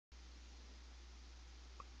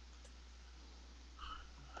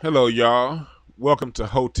Hello, y'all. Welcome to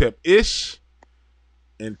Hotep Ish,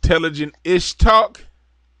 intelligent ish talk,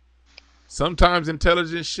 sometimes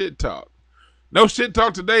intelligent shit talk. No shit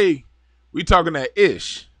talk today. We talking that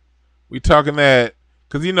ish. We talking that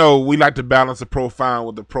because we like to balance the profound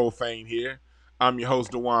with the profane here. I'm your host,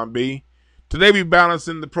 Dewan B. Today we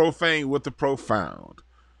balancing the profane with the profound.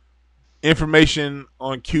 Information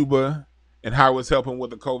on Cuba and how it's helping with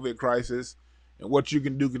the COVID crisis and what you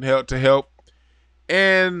can do can help.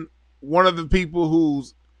 And one of the people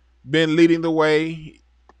who's been leading the way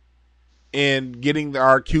in getting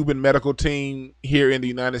our Cuban medical team here in the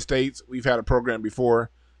United States. We've had a program before.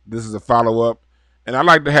 This is a follow up. And I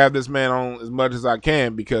like to have this man on as much as I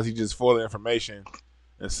can because he's just full of information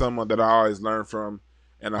and someone that I always learn from.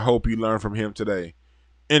 And I hope you learn from him today.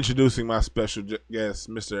 Introducing my special guest,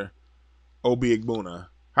 Mr. Obi Egbuna.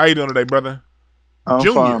 How you doing today, brother? I'm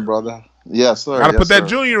fine, Junior. brother. Yes, sir. Gotta Yes, put that sir.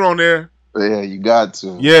 junior on there. Yeah, you got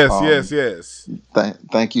to. Yes.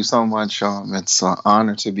 Thank you so much. It's an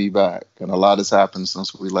honor to be back, and a lot has happened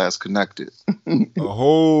since we last connected. A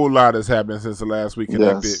whole lot has happened since the last we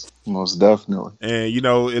connected. Yes, most definitely. And,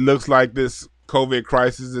 it looks like this COVID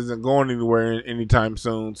crisis isn't going anywhere anytime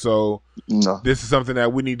soon. So No. this is something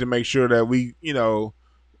that we need to make sure that we,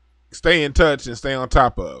 stay in touch and stay on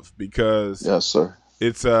top of because Yes, sir.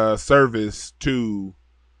 it's a service to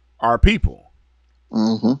our people.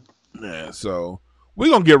 Mm-hmm. Yeah, so we're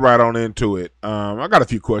going to get right on into it. I got a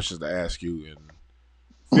few questions to ask you, and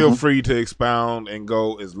feel free to expound and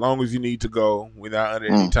go as long as you need to go. We're not under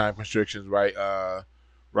any time constrictions, right?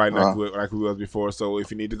 Like we was before. So if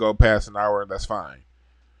you need to go past an hour, that's fine.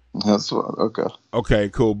 That's what. Okay. Okay,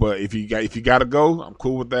 cool. But if you got to go, I'm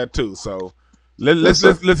cool with that too. So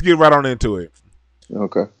let's get right on into it.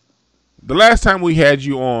 Okay. The last time we had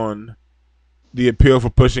you on the appeal for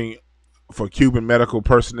pushing for Cuban medical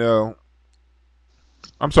personnel.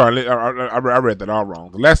 I'm sorry, I read that all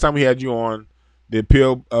wrong. The last time we had you on, the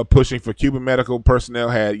appeal pushing for Cuban medical personnel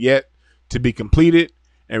had yet to be completed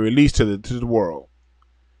and released to the world.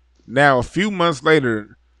 Now, a few months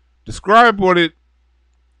later, describe what it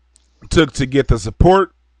took to get the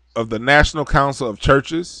support of the National Council of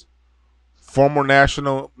Churches, former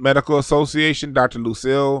National Medical Association, Dr.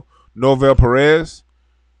 Lucille Nobel Perez,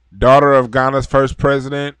 daughter of Ghana's first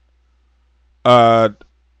president.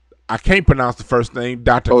 I can't pronounce the first name,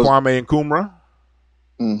 Dr. Kwame Nkrumah.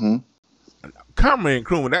 Mm-hmm. Kwame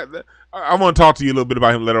Nkrumah. I want to talk to you a little bit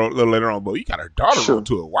about him a little later on, but you got her daughter on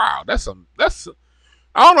to it. Wow, that's I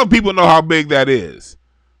don't know if people know how big that is.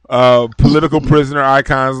 Political prisoner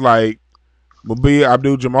icons like Mobia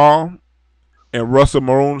Abdul Jamal and Russell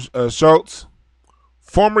Maroon Schultz,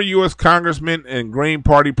 former U.S. Congressman and Green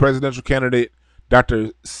Party presidential candidate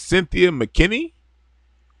Dr. Cynthia McKinney,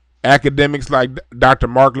 academics like Dr.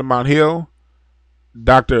 Mark Lamont Hill,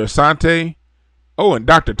 Dr. Asante, and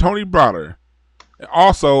Dr. Tony Browder.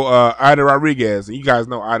 Also, Ida Rodriguez. And you guys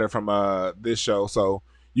know Ida from this show, so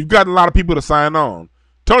you've got a lot of people to sign on.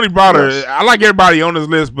 Tony Browder, yes. I like everybody on this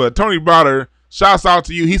list, but Tony Browder, shouts out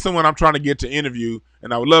to you. He's someone I'm trying to get to interview,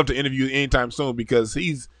 and I would love to interview anytime soon because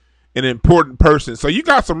he's an important person. So you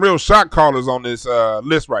got some real shot callers on this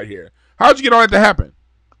list right here. How'd you get all that to happen?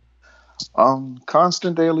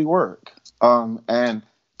 Constant daily work. And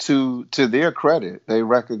to their credit, they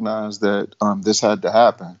recognize that this had to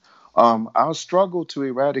happen. Our struggle to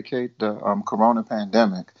eradicate the corona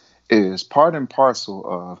pandemic is part and parcel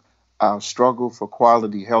of our struggle for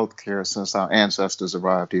quality health care since our ancestors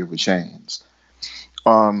arrived here with chains.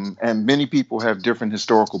 And many people have different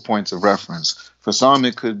historical points of reference. For some,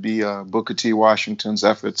 it could be Booker T. Washington's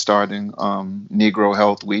effort starting Negro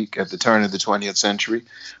Health Week at the turn of the 20th century.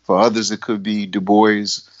 For others, it could be Du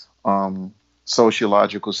Bois'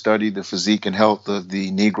 sociological study, The Physique and Health of the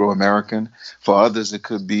Negro American. For others, it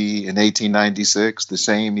could be in 1896, the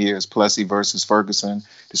same year as Plessy versus Ferguson,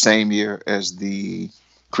 the same year as the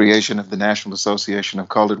creation of the National Association of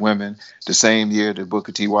Colored Women, the same year that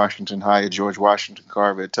Booker T. Washington hired George Washington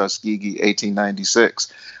Carver at Tuskegee,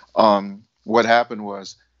 1896. What happened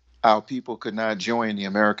was our people could not join the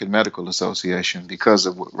American Medical Association because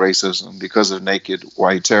of racism, because of naked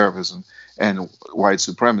white terrorism and white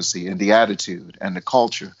supremacy and the attitude and the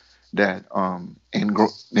culture that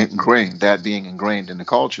being ingrained in the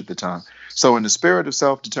culture at the time. So in the spirit of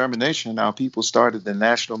self-determination, our people started the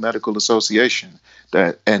National Medical Association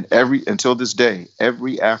until this day,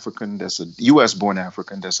 every African that's a U.S.-born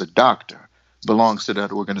African that's a doctor belongs to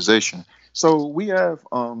that organization. So we have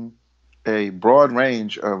a broad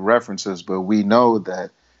range of references, but we know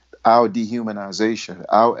that our dehumanization,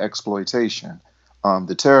 our exploitation,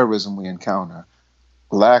 the terrorism we encounter,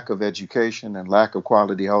 lack of education and lack of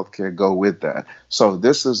quality health care go with that. So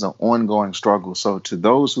this is an ongoing struggle. So to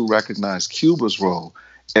those who recognize Cuba's role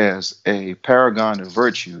as a paragon of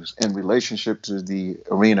virtues in relationship to the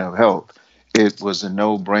arena of health, it was a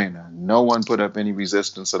no-brainer. No one put up any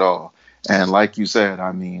resistance at all. And like you said,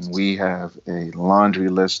 I mean, we have a laundry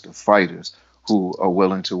list of fighters who are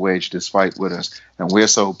willing to wage this fight with us. And we're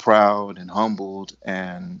so proud and humbled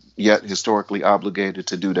and yet historically obligated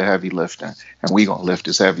to do the heavy lifting. And we're going to lift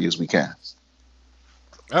as heavy as we can.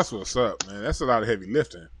 That's what's up, man. That's a lot of heavy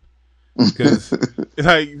lifting. Because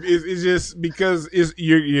it's just because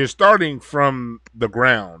you're starting from the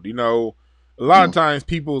ground. You know, a lot of times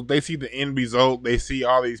people, they see the end result. They see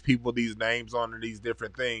all these people, these names on these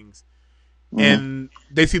different things, and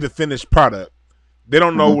they see the finished product. They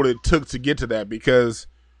don't know what it took to get to that, because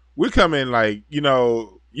we come in like, you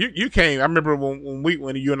know, you came. I remember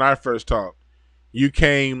when you and I first talked, you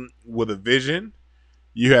came with a vision.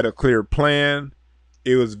 You had a clear plan.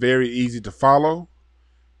 It was very easy to follow,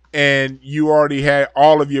 and you already had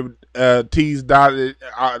all of your T's dotted,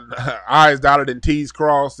 I's dotted, and T's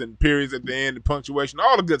crossed, and periods at the end, and punctuation,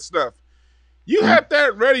 all the good stuff. You had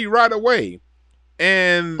that ready right away,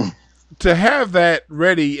 and to have that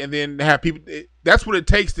ready and then have people, that's what it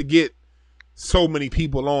takes to get so many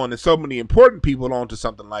people on and so many important people on to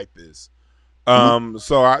something like this.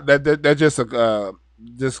 So that's just a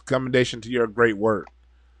just commendation to your great work.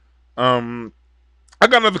 I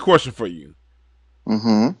got another question for you.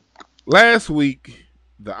 Last week,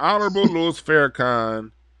 the Honorable Louis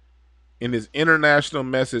Farrakhan, in his international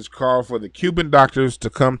message, called for the Cuban doctors to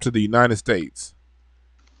come to the United States.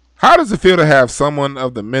 How does it feel to have someone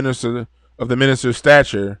of the minister's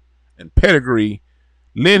stature and pedigree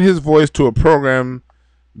lend his voice to a program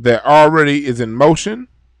that already is in motion?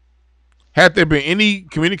 Had there been any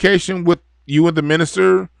communication with you and the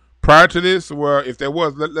minister prior to this? Well, if there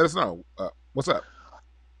was, let us know. What's up?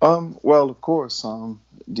 Well, of course,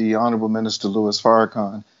 the Honorable Minister Louis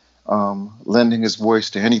Farrakhan, lending his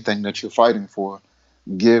voice to anything that you're fighting for,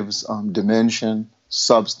 gives dimension,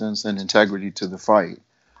 substance, and integrity to the fight.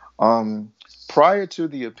 Prior to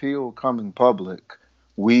the appeal coming public,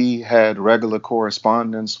 we had regular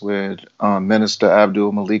correspondence with Minister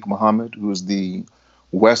Abdul Malik Muhammad, who is the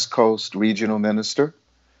West Coast Regional Minister.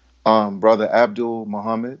 Brother Abdul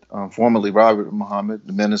Muhammad, formerly Robert Muhammad,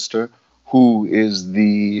 the minister, who is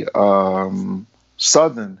the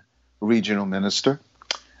Southern Regional Minister.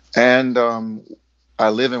 And I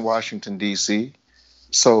live in Washington, D.C.,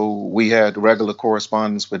 so we had regular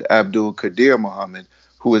correspondence with Abdul Qadir Muhammad,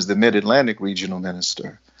 who is the Mid-Atlantic Regional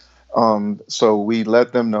Minister. So we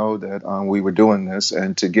let them know that we were doing this,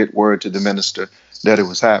 and to get word to the minister that it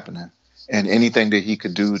was happening. And anything that he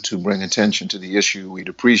could do to bring attention to the issue, we'd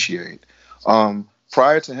appreciate.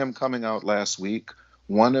 Prior to him coming out last week,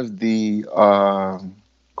 one of the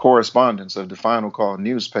correspondents of the Final Call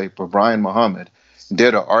newspaper, Brian Muhammad,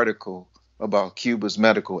 did an article about Cuba's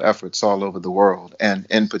medical efforts all over the world, and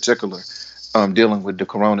in particular, dealing with the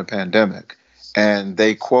corona pandemic. And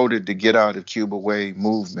they quoted the Get Out of Cuba Way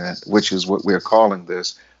movement, which is what we're calling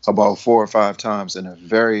this, about 4 or 5 times in a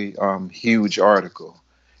very huge article.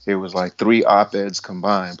 It was like 3 op-eds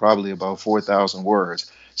combined, probably about 4,000 words.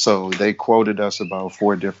 So they quoted us about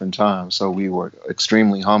 4 different times. So we were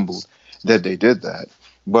extremely humbled that they did that.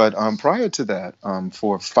 But prior to that,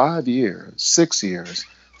 for 5 years, 6 years,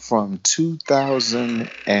 from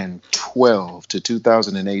 2012 to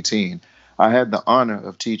 2018, I had the honor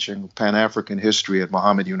of teaching Pan-African history at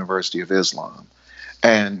Muhammad University of Islam.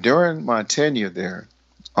 And during my tenure there,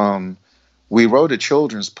 we wrote a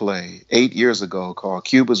children's play 8 years ago called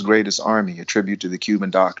Cuba's Greatest Army, a tribute to the Cuban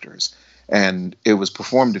doctors. And it was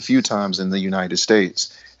performed a few times in the United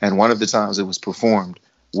States. And one of the times it was performed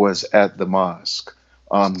was at the mosque.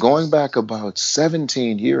 Going back about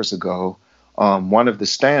 17 years ago, one of the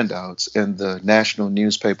standouts in the National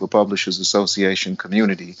Newspaper Publishers Association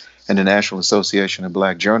community and the National Association of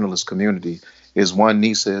Black Journalists community is one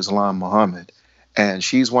Nisa Islam Muhammad. And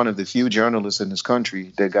she's one of the few journalists in this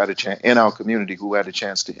country that got a chance, in our community, who had a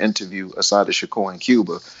chance to interview Assata Shakur in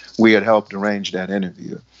Cuba. We had helped arrange that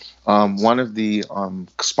interview. One of the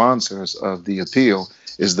sponsors of the appeal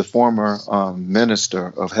is the former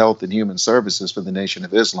Minister of Health and Human Services for the Nation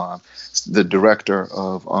of Islam, the director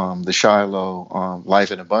of the Shiloh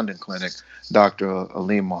Life and Abundant Clinic, Dr.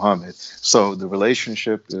 Aleem Muhammad. So the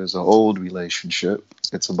relationship is an old relationship.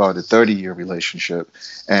 It's about a 30-year relationship.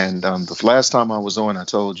 And the last time I was on, I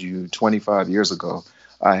told you 25 years ago,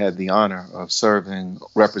 I had the honor of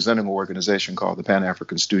representing an organization called the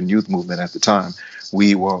Pan-African Student Youth Movement at the time.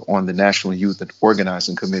 We were on the National Youth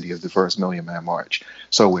Organizing Committee of the first Million Man March.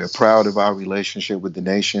 So we're proud of our relationship with the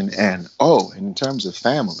nation. And in terms of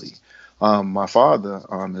family, my father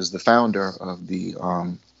is the founder of the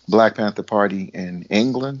Black Panther Party in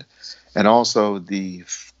England, and also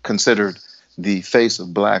considered the face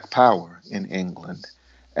of Black Power in England.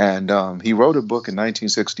 And he wrote a book in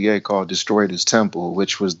 1968 called Destroyed His Temple,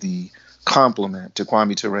 which was the complement to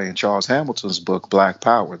Kwame Ture and Charles Hamilton's book, Black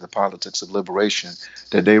Power, The Politics of Liberation,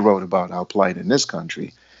 that they wrote about our plight in this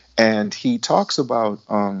country. And he talks about,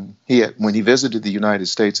 when he visited the United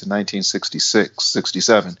States in 1966,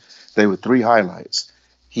 67, there were three highlights.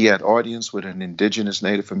 He had audience with an indigenous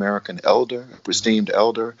Native American elder, a esteemed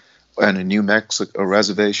elder, and a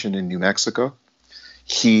reservation in New Mexico.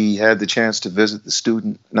 He had the chance to visit the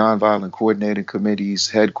Student Nonviolent Coordinating Committee's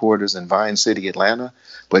headquarters in Vine City, Atlanta.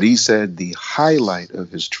 But he said the highlight of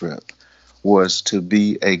his trip was to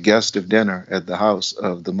be a guest of dinner at the house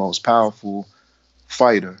of the most powerful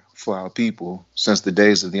fighter for our people since the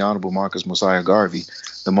days of the Honorable Marcus Mosiah Garvey,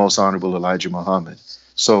 the Most Honorable Elijah Muhammad.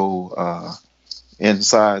 So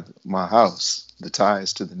inside my house, the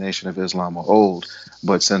ties to the Nation of Islam are old.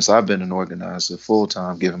 But since I've been an organizer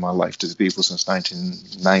full-time, giving my life to the people since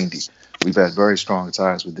 1990, we've had very strong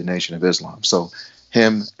ties with the Nation of Islam. So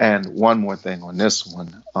him, and one more thing on this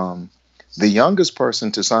one, the youngest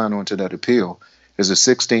person to sign on to that appeal is a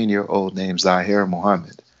 16-year-old named Zahir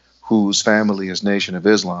Muhammad, whose family is Nation of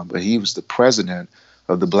Islam, but he was the president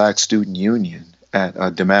of the Black Student Union at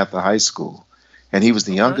DeMatha High School. And he was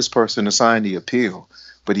the youngest person to sign the appeal.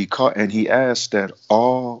 But he asked that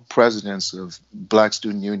all presidents of Black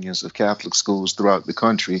student unions of Catholic schools throughout the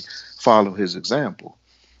country follow his example.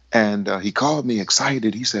 And he called me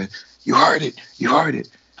excited. He said, "You heard it, you heard it."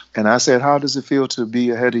 And I said, "How does it feel to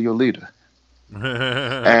be ahead of your leader?"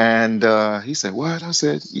 And he said, "What?" I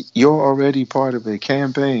said, "You're already part of a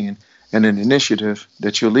campaign and an initiative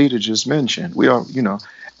that your leader just mentioned. We are, you know."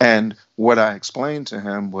 And what I explained to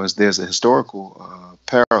him was there's a historical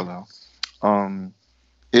parallel.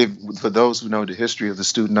 For those who know the history of the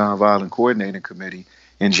Student Nonviolent Coordinating Committee,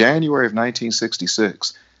 in January of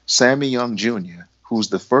 1966, Sammy Young Jr., who's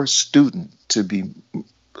the first student to be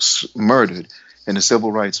murdered in the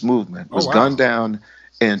civil rights movement, was gunned down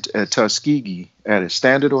at Tuskegee at a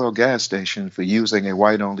Standard Oil gas station for using a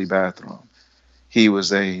white-only bathroom. He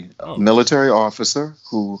was a military officer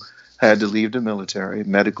who had to leave the military,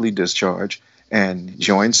 medically discharged, and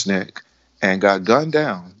joined SNCC, and got gunned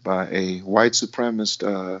down by a white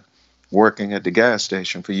supremacist working at the gas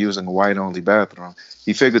station for using a white-only bathroom.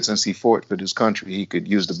 He figured since he fought for this country, he could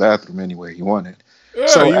use the bathroom anywhere he wanted. Yeah,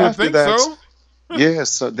 so you would after think that, so.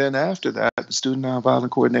 so then after that, the Student Nonviolent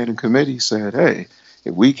Coordinating Committee said, "Hey,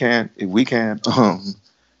 if we can't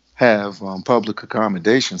have public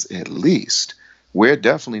accommodations, at least we're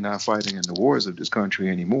definitely not fighting in the wars of this country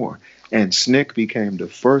anymore." And SNCC became the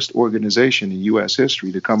first organization in U.S.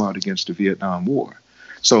 history to come out against the Vietnam War.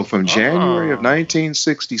 So from January of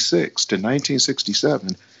 1966 to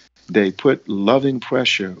 1967, they put loving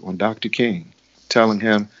pressure on Dr. King, telling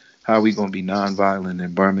him how we going to be nonviolent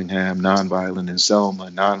in Birmingham, nonviolent in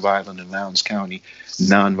Selma, nonviolent in Lowndes County,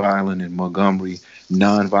 nonviolent in Montgomery,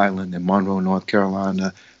 nonviolent in Monroe, North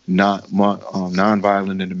Carolina,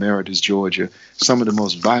 nonviolent in Emeritus, Georgia, some of the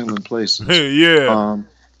most violent places. Yeah.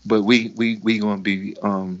 But we gonna be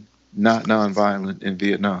not nonviolent in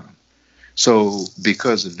Vietnam. So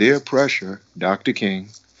because of their pressure, Dr. King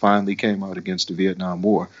finally came out against the Vietnam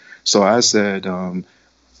War. So I said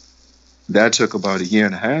that took about 1.5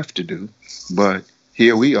 years to do, but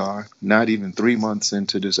here we are, not even 3 months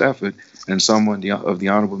into this effort, and someone of the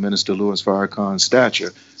Honorable Minister Louis Farrakhan's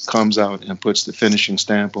stature comes out and puts the finishing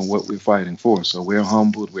stamp on what we're fighting for. So we're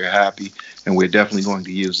humbled, we're happy, and we're definitely going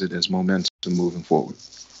to use it as momentum moving forward.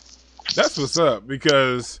 That's what's up,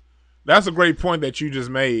 because that's a great point that you just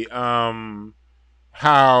made.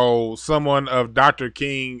 How someone of Dr.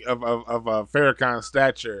 King, of Farrakhan's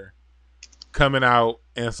stature, coming out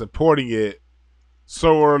and supporting it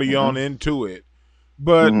so early on into it.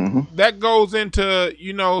 But that goes into,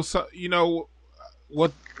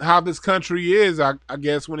 how this country is, I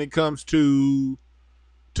guess, when it comes to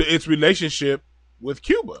its relationship with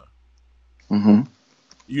Cuba. And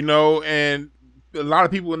a lot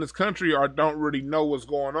of people in this country don't really know what's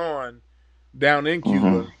going on down in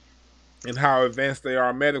Cuba and how advanced they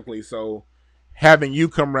are medically. So having you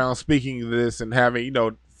come around speaking to this and having,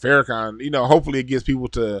 Farrakhan, hopefully it gets people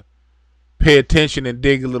to pay attention and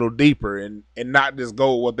dig a little deeper and not just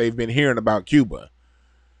go with what they've been hearing about Cuba.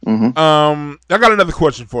 I got another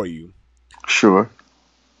question for you. Sure.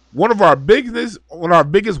 one of our biggest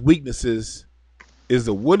weaknesses is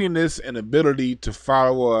the willingness and ability to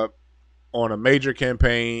follow up on a major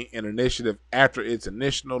campaign and initiative after its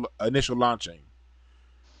initial launching.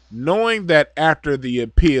 Knowing that after the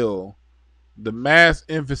appeal, the mass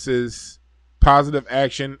emphasis, positive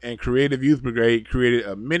action, and creative youth brigade created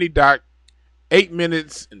a mini doc 8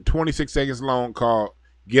 minutes and 26 seconds long called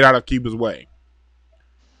Get Out of Cuba's Way.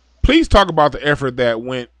 Please talk about the effort that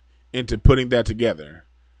went into putting that together.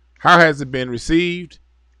 How has it been received?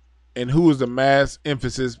 And who is the mass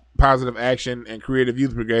emphasis, positive action, and creative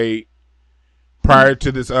youth brigade prior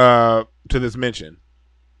to this mention?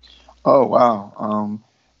 Oh wow.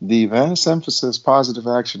 The Mass Emphasis Positive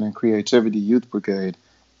Action and Creativity Youth Brigade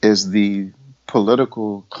is the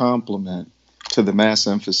political complement to the Mass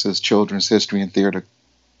Emphasis Children's History and Theater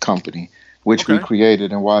Company, which we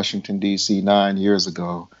created in Washington, D.C. 9 years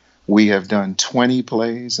ago. We have done 20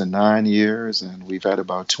 plays in 9 years, and we've had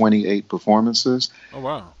about 28 performances. Oh,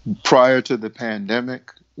 wow. Prior to the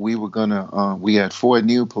pandemic, we had 4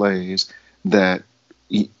 new plays that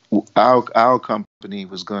our company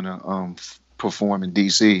was gonna perform in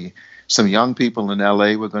DC. Some young people in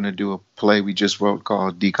LA were going to do a play we just wrote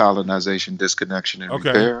called Decolonization, Disconnection, and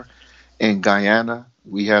Repair. In Guyana,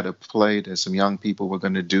 we had a play that some young people were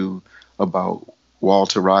going to do about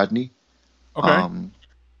Walter Rodney.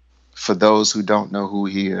 For those who don't know who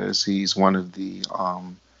he is, he's one of the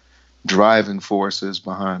driving forces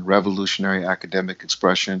behind revolutionary academic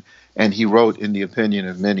expression. And he wrote, in the opinion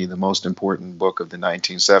of many, the most important book of the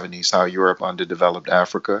 1970s, How Europe Underdeveloped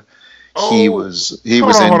Africa. He was in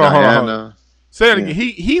Guyana. Say that again.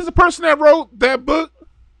 He's the person that wrote that book?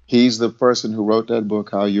 He's the person who wrote that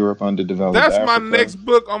book, How Europe Underdeveloped Africa. That's my next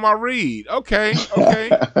book on my read. Okay.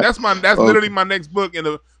 That's literally my next book.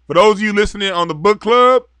 And for those of you listening on the book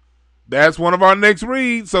club, that's one of our next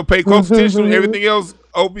reads. So pay close attention to everything else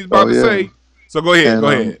Opie's about to say. So go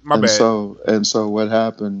ahead. My bad. So what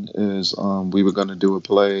happened is we were going to do a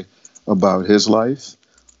play about his life.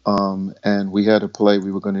 And we had a play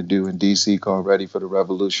we were going to do in D.C. called Ready for the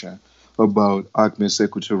Revolution about Ahmed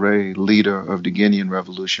Sékou Touré, leader of the Guinean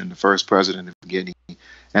Revolution, the first president of Guinea,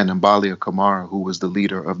 and Mbalia Kamara, who was the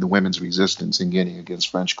leader of the women's resistance in Guinea against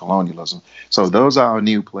French colonialism. So those are our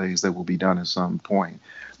new plays that will be done at some point.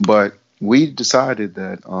 But we decided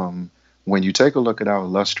that when you take a look at our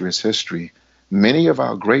illustrious history, many of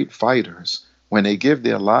our great fighters, when they give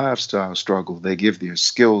their lives to our struggle, they give their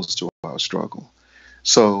skills to our struggle.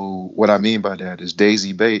 So what I mean by that is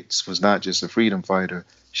Daisy Bates was not just a freedom fighter;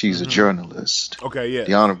 she's a journalist.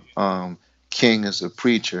 The Honorable King is a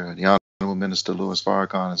preacher. The Honorable Minister Louis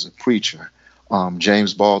Farrakhan is a preacher.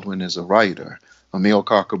 James Baldwin is a writer.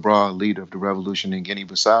 Amilcar Cabral, leader of the revolution in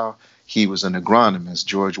Guinea-Bissau, he was an agronomist.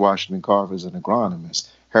 George Washington Carver is an agronomist.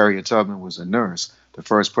 Harriet Tubman was a nurse. The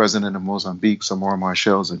first president of Mozambique, Samora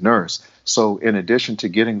Machel, is a nurse. So in addition to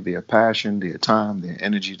getting their passion, their time, their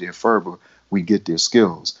energy, their fervor, we get their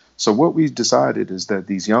skills. So what we decided is that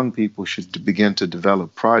these young people should begin to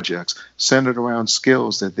develop projects centered around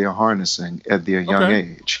skills that they're harnessing at their young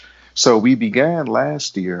age. So we began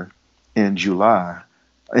last year in June,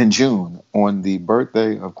 on the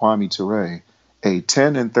birthday of Kwame Ture, a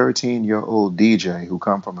 10 and 13-year-old DJ who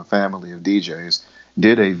come from a family of DJs,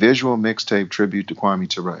 did a visual mixtape tribute to Kwame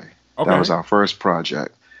Ture. That was our first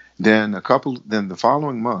project. Then the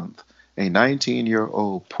following month, a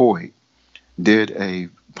 19-year-old poet did a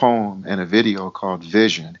poem and a video called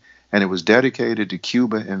Vision, and it was dedicated to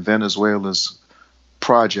Cuba and Venezuela's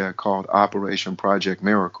project called Operation Project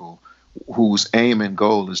Miracle, whose aim and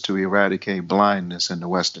goal is to eradicate blindness in the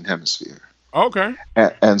Western Hemisphere.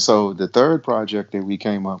 And so the third project that we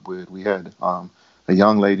came up with, we had a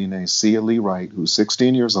young lady named Sia Lee Wright, who's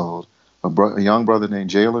 16 years old, a young brother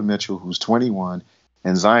named Jalen Mitchell, who's 21,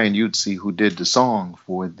 and Zion Utsi, who did the song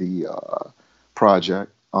for the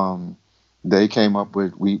project. They came up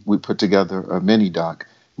with, we put together a mini doc,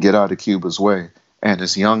 Get Out of Cuba's Way, and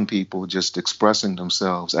it's young people just expressing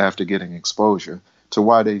themselves after getting exposure to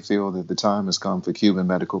why they feel that the time has come for Cuban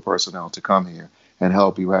medical personnel to come here and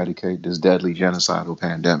help eradicate this deadly genocidal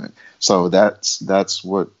pandemic. So that's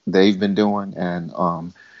what they've been doing,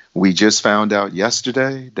 and we just found out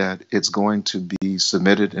yesterday that it's going to be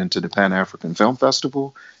submitted into the Pan-African Film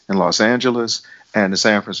Festival in Los Angeles and the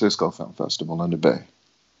San Francisco Film Festival in the Bay.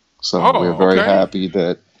 So we're very happy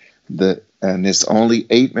that and it's only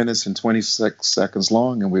 8 minutes and 26 seconds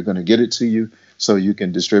long, and we're going to get it to you so you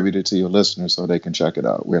can distribute it to your listeners so they can check it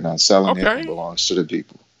out. We're not selling it; it belongs to the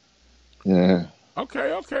people. Yeah. Okay.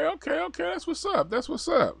 That's what's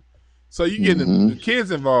up. So you getting the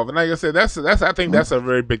kids involved, and like I said, that's I think that's a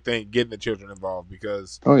very big thing, getting the children involved,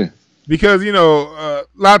 because because a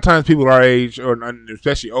lot of times people our age or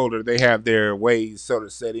especially older, they have their ways sort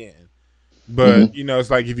of set in. But Hmm. it's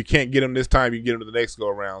like if you can't get them this time, you get them to the next go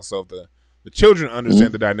around. So if the children understand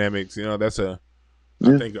Hmm. the dynamics, that's I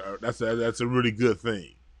Yeah. think that's a really good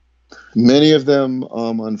thing. Many of them,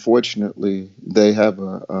 unfortunately, they have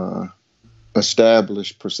a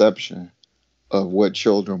established perception of what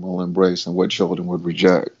children will embrace and what children would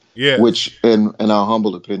reject, Yes, which, in our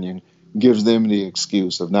humble opinion, gives them the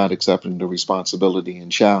excuse of not accepting the responsibility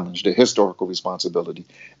and challenge, the historical responsibility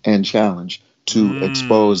and challenge to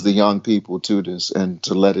expose the mm. young people to this and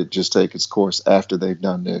to let it just take its course after they've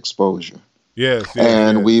done the exposure. Yes, yes,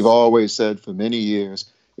 And we've yes, always said for many years,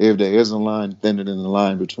 if there is a line thinner than the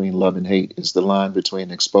line between love and hate, it's the line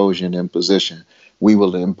between exposure and imposition. We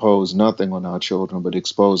will impose nothing on our children, but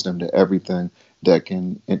expose them to everything that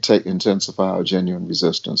can intensify our genuine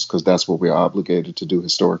resistance, because that's what we're obligated to do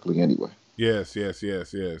historically anyway. yes, yes,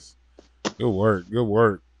 yes, yes. Good work, good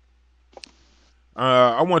work.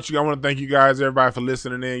 I want to thank you guys, everybody, for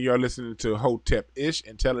listening in. You're listening to Hotep Ish,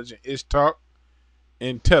 Intelligent Ish Talk,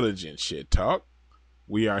 Intelligent Shit Talk.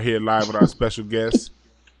 We are here live with our special guest,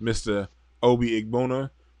 Mr. Obi Egbuna.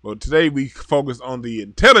 Well, today we focus on the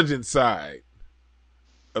intelligent side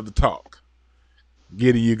of the talk,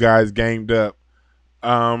 getting you guys gamed up.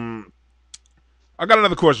 Um, I got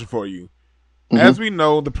another question for you. As Hmm. we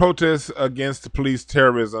know, the protests against the police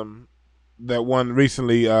terrorism that one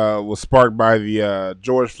recently was sparked by the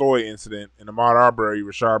George Floyd incident and Ahmaud Arbery,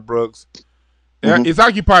 Rashard Brooks. Hmm. It's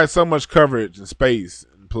occupied so much coverage and space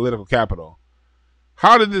and political capital.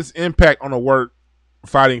 How did this impact on the work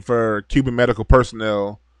fighting for Cuban medical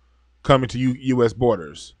personnel coming to U.S.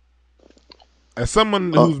 borders? As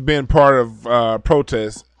someone Uh, who's been part of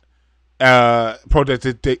protest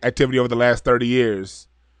activity over the last 30 years,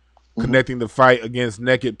 mhm. connecting the fight against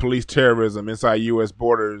naked police terrorism inside U.S.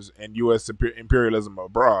 borders and U.S. imperialism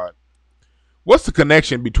abroad, what's the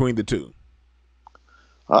connection between the two?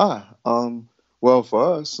 Ah, well,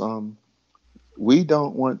 for us, we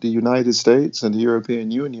don't want the United States and the European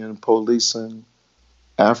Union policing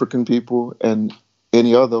African people and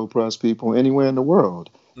any other oppressed people anywhere in the world.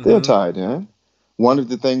 They're Mm-hmm. tied in. One of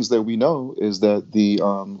the things that we know is that the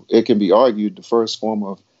it can be argued the first form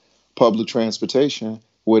of public transportation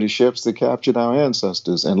were the ships that captured our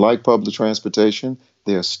ancestors. And like public transportation,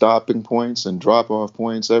 there are stopping points and drop off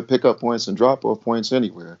points, pickup points and drop off points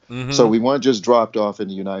anywhere. So Mm-hmm. we weren't just dropped off in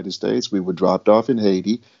the United States, we were dropped off in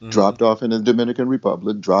Haiti, Mm-hmm. dropped off in the Dominican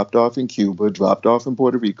Republic, dropped off in Cuba, dropped off in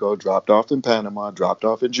Puerto Rico, dropped off in Panama, dropped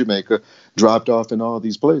off in Jamaica, dropped off in all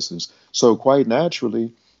these places. So quite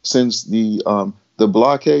naturally, since the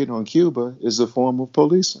blockade on Cuba is a form of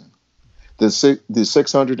policing. The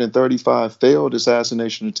 635 failed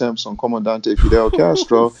assassination attempts on Comandante Fidel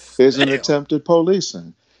Castro is an Damn. attempt at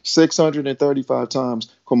policing. 635 times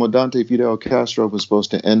Comandante Fidel Castro was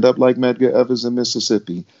supposed to end up like Medgar Evers in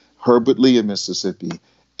Mississippi, Herbert Lee in Mississippi,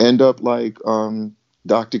 end up like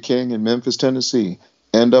Dr. King in Memphis, Tennessee,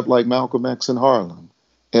 end up like Malcolm X in Harlem,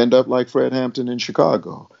 end up like Fred Hampton in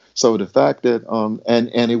Chicago. So the fact that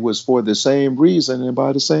and it was for the same reason and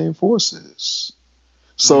by the same forces.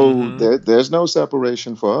 So Mm-hmm. there's no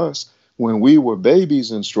separation for us. When we were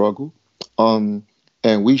babies in struggle, um,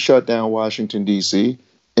 and we shut down Washington, D.C.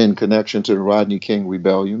 in connection to the Rodney King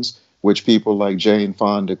rebellions, which people like Jane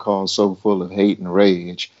Fonda call so full of hate and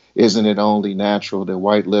rage, isn't it only natural that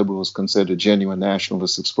white liberals consider genuine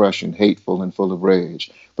nationalist expression hateful and full of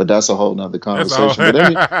rage? But that's a whole nother That's all. conversation. But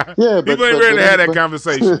any, yeah, People ain't ready to have that but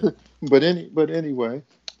conversation. but anyway,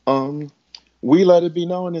 um, we let it be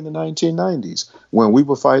known in the 1990s when we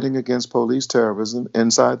were fighting against police terrorism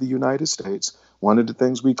inside the United States. One of the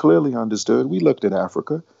things we clearly understood, we looked at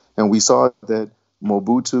Africa and we saw that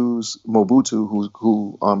Mobutu,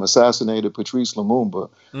 who assassinated Patrice Lumumba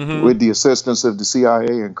Mm-hmm. with the assistance of the CIA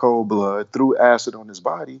in cold blood, threw acid on his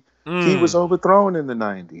body. He was Mm. overthrown in the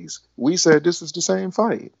 90s. We said this is the same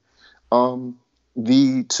fight. Um,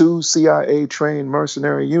 the two CIA trained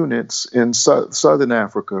mercenary units in southern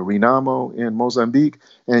Africa, Renamo in Mozambique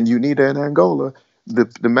and UNITA in Angola,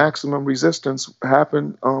 the maximum resistance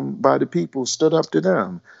happened by the people, stood up to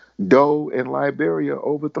them. Doe in Liberia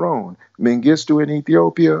overthrown. Mengistu in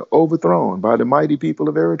Ethiopia overthrown by the mighty people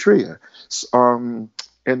of Eritrea.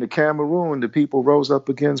 In the Cameroon, the people rose up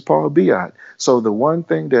against Paul Biya. So the one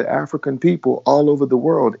thing that African people all over the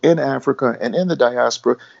world, in Africa and in the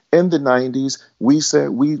diaspora, in the 90s, we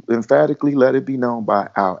said we emphatically let it be known by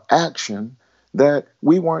our action that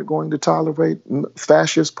we weren't going to tolerate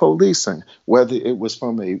fascist policing, whether it was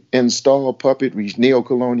from a installed puppet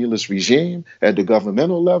neocolonialist regime at the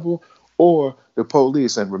governmental level or the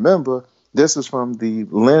police. And remember, This is from the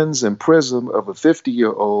lens and prism of a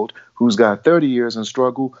 50-year-old who's got 30 years in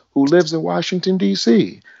struggle who lives in Washington,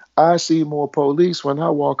 D.C. I see more police when I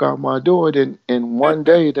walk out my door than in one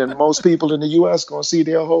day than most people in the U.S. going to see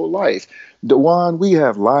their whole life. Dewan, we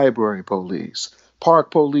have library police,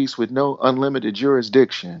 park police with no unlimited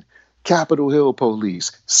jurisdiction, Capitol Hill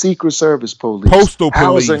police, Secret Service police, Postal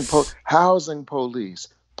police. housing police,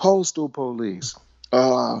 postal police,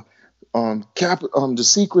 uh, the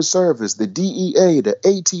Secret Service, the DEA, the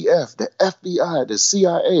ATF, the FBI, the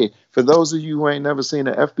CIA. For those of you who ain't never seen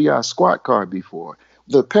an FBI squad car before,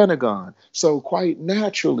 the Pentagon. So quite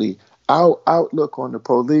naturally, our outlook on the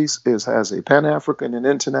police has a Pan-African and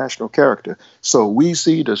international character. So we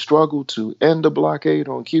see the struggle to end the blockade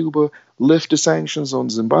on Cuba, lift the sanctions on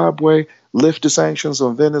Zimbabwe, lift the sanctions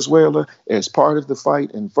on Venezuela as part of the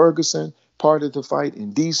fight in Ferguson, part of the fight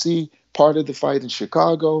in DC, part of the fight in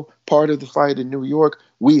Chicago, part of the fight in New York.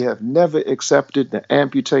 We have never accepted the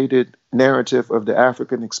amputated narrative of the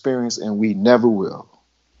African experience, and we never will.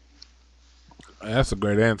 That's a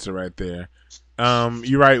great answer right there.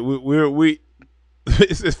 You're right. We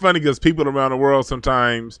it's funny because people around the world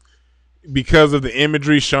sometimes, because of the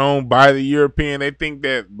imagery shown by the European, they think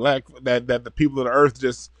that that the people of the earth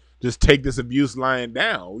just take this abuse lying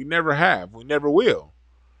down. We never have. We never will.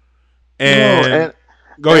 No, And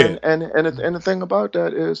go ahead. and the thing about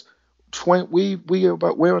that is,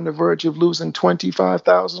 we're on the verge of losing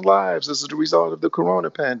 25,000 lives as a result of the corona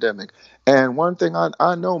pandemic. And one thing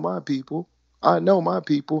I know my people,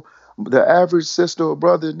 the average sister or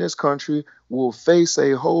brother in this country will face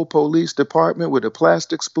a whole police department with a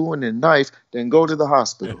plastic spoon and knife, then go to the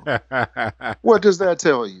hospital. What does that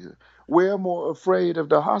tell you? We're more afraid of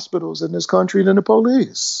the hospitals in this country than the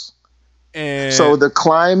police. And So the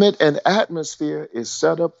climate and atmosphere is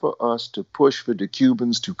set up for us to push for the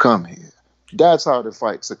Cubans to come here. That's how the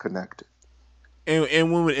fights are connected.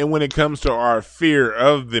 when it comes to our fear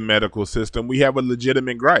of the medical system, we have a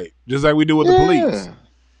legitimate gripe, just like we do with the police. Yeah.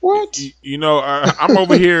 What? I'm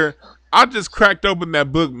over here. I just cracked open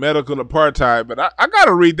that book, Medical Apartheid, but I got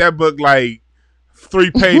to read that book like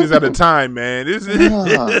 3 pages at a time, man.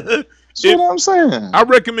 Yeah. That's what I'm saying. I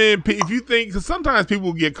recommend, if you think, because sometimes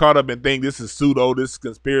people get caught up and think this is pseudo, this is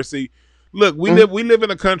conspiracy. Look, we live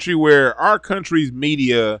in a country where our country's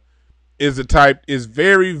media is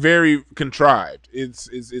very, very contrived.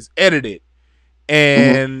 It's edited,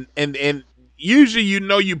 and usually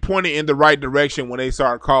you point it in the right direction when they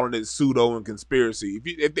start calling it pseudo and conspiracy.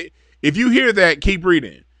 If you hear that, keep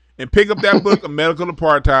reading and pick up that book of Medical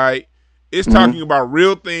Apartheid. It's talking about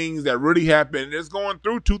real things that really happened. It's going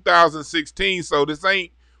through 2016, so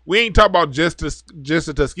we ain't talking about just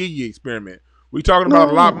a Tuskegee experiment. We talking about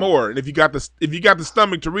a lot more. And if you got the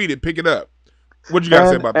stomach to read it, pick it up. What you got to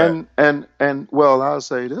say about that? And well, I'll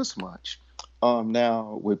say this much.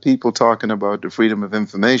 Now, with people talking about the freedom of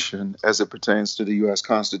information as it pertains to the U.S.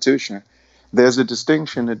 Constitution, there's a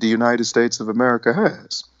distinction that the United States of America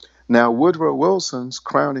has. Now, Woodrow Wilson's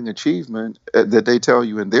crowning achievement that they tell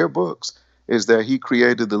you in their books is that he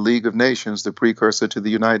created the League of Nations, the precursor to the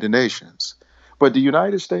United Nations. But the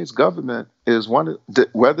United States government is whether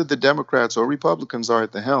the Democrats or Republicans are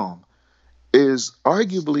at the helm, is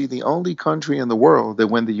arguably the only country in the world that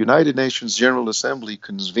when the United Nations General Assembly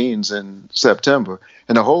convenes in September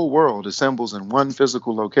and the whole world assembles in one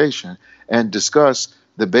physical location and discuss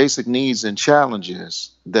the basic needs and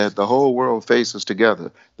challenges that the whole world faces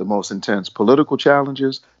together, the most intense political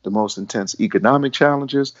challenges, the most intense economic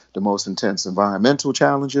challenges, the most intense environmental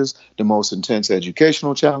challenges, the most intense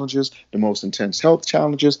educational challenges, the most intense health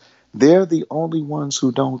challenges, they're the only ones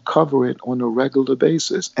who don't cover it on a regular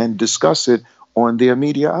basis and discuss it on their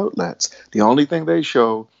media outlets. The only thing they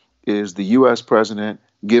show is the U.S. president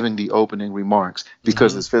giving the opening remarks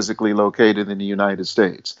because it's physically located in the United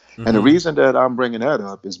States. And the reason that I'm bringing that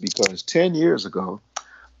up is because 10 years ago,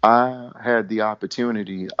 I had the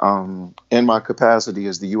opportunity in my capacity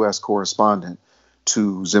as the U.S. correspondent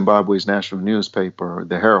to Zimbabwe's national newspaper,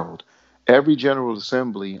 The Herald. Every General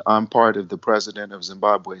Assembly, I'm part of the president of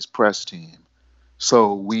Zimbabwe's press team.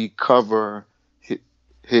 So we cover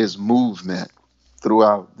his movement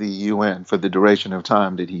throughout the UN for the duration of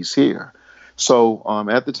time that he's here. So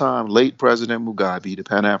at the time, late President Mugabe, the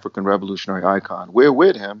Pan-African revolutionary icon, we're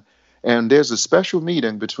with him. And there's a special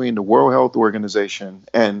meeting between the World Health Organization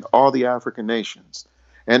and all the African nations.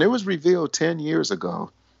 And it was revealed 10 years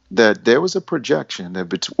ago that there was a projection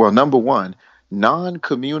that, number one,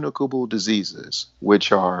 non-communicable diseases,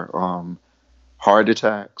 which are heart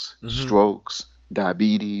attacks, strokes,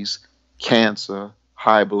 diabetes, cancer,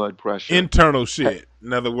 high blood pressure. Internal shit,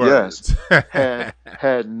 in other words. Yes,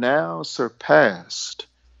 had now surpassed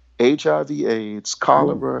HIV/AIDS, Ooh.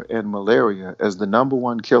 cholera, and malaria as the number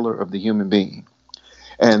one killer of the human being.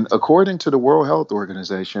 And according to the World Health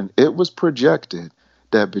Organization, it was projected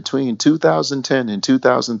that between 2010 and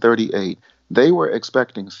 2038, they were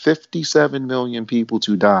expecting 57 million people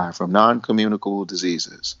to die from non communicable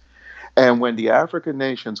diseases. And when the African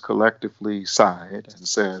nations collectively sighed and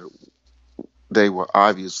said they were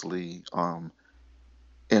obviously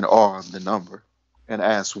in awe of the number and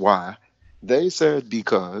asked why, they said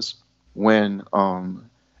because when,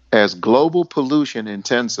 as global pollution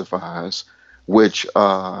intensifies, which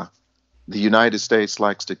the United States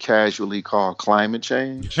likes to casually call climate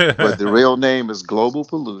change, but the real name is global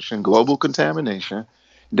pollution, global contamination.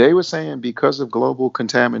 They were saying because of global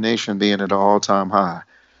contamination being at an all time high,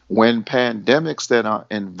 when pandemics that are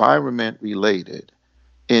environment related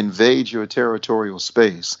invade your territorial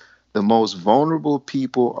space, the most vulnerable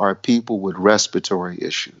people are people with respiratory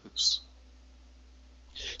issues.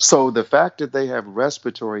 So the fact that they have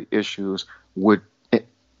respiratory issues would,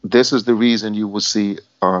 this is the reason you will see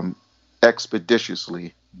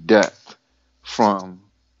expeditiously death from.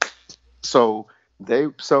 So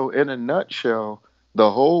in a nutshell,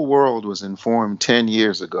 the whole world was informed 10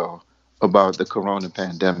 years ago about the corona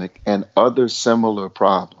pandemic and other similar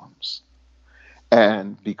problems.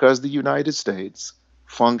 And because the United States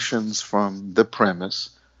functions from the premise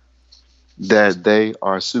that they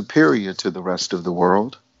are superior to the rest of the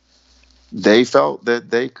world, they felt that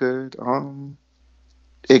they could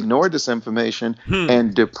ignore this information Hmm.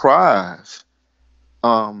 and deprive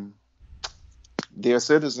um, their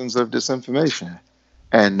citizens of this information.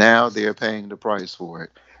 And now they're paying the price for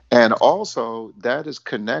it. And also, that is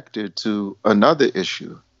connected to another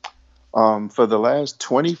issue. For the last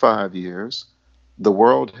 25 years, the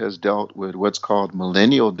world has dealt with what's called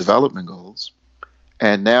millennial development goals,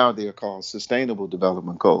 and now they're called sustainable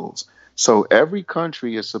development goals. So every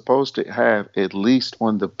country is supposed to have, at least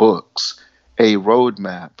on the books, a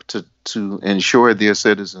roadmap to ensure their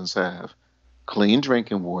citizens have clean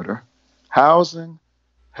drinking water, housing,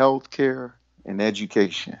 healthcare, and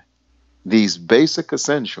education. These basic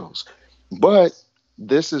essentials. But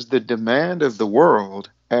this is the demand of the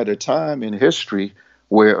world at a time in history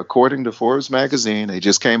where, according to Forbes magazine, they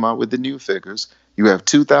just came out with the new figures. You have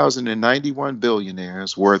 2,091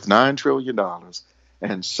 billionaires worth $9 trillion dollars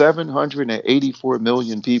and 784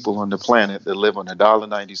 million people on the planet that live on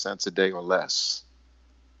 $1.90 a day or less.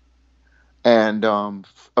 And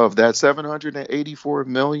of that 784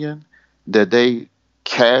 million that they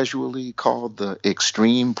casually called the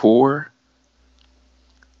extreme poor,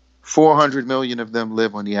 400 million of them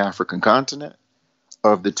live on the African continent.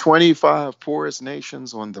 Of the 25 poorest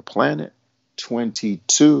nations on the planet,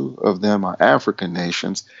 22 of them are African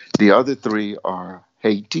nations. The other three are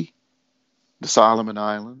Haiti, the Solomon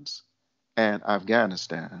Islands, and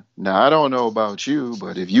Afghanistan. Now, I don't know about you,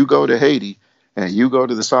 but if you go to Haiti and you go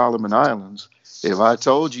to the Solomon Islands, if I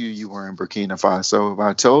told you you were in Burkina Faso, if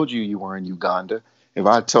I told you you were in Uganda, if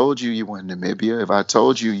I told you you were in Namibia, if I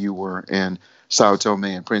told you you were in Sao Tome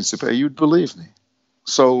and Principe, you'd believe me.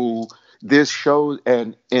 So this shows,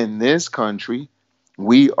 and in this country,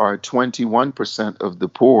 we are 21% of the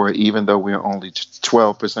poor, even though we're only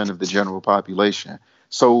 12% of the general population.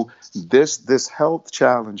 So this health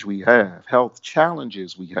challenge we have, health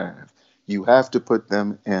challenges we have, you have to put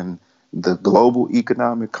them in the global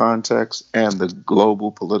economic context and the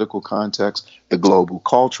global political context, the global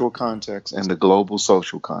cultural context, and the global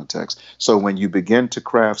social context. So when you begin to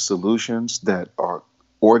craft solutions that are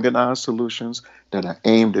organized solutions that are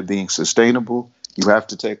aimed at being sustainable, you have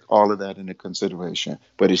to take all of that into consideration.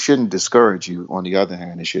 But it shouldn't discourage you. On the other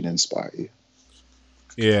hand, it should inspire you.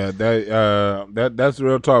 Yeah, that's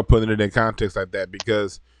real talk. Putting it in context like that,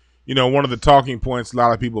 because one of the talking points a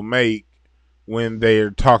lot of people make when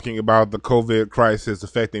they're talking about the COVID crisis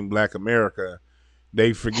affecting Black America,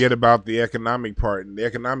 they forget about the economic part, and the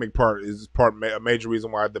economic part is a major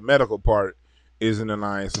reason why the medical part isn't in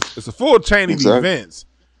line. It's a full chain of Exactly. events.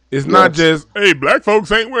 It's not Yes. just, hey, Black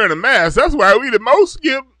folks ain't wearing a mask, that's why we the most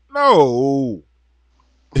skip. No,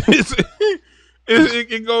 it's,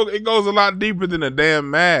 it goes a lot deeper than a damn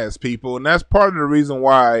mask, people, and that's part of the reason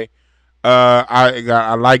why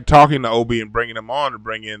I like talking to Obi and bringing him on to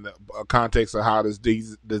bring in the context of how this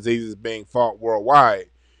disease is being fought worldwide.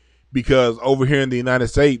 Because over here in the United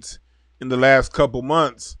States, in the last couple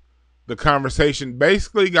months, the conversation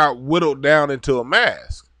basically got whittled down into a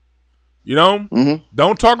mask. Mm-hmm.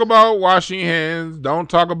 Don't talk about washing hands. Don't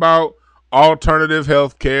talk about alternative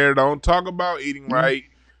health care. Don't talk about eating Mm-hmm. right.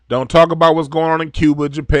 Don't talk about what's going on in Cuba,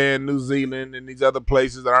 Japan, New Zealand, and these other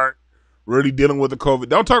places that aren't really dealing with the COVID.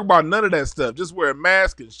 Don't talk about none of that stuff. Just wear a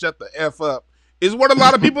mask and shut the F up is what a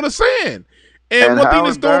lot of people are saying. And And one thing how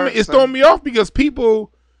that's throwing embarrassing. me off because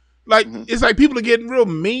people like Mhm. it's like people are getting real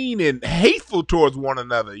mean and hateful towards one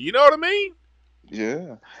another. You know what I mean?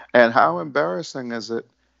 Yeah. And how embarrassing is it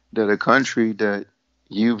that a country that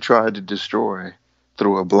you've tried to destroy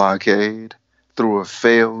through a blockade, through a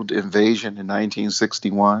failed invasion in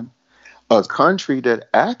 1961, a country that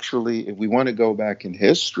actually, if we want to go back in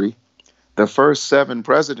history, the first 7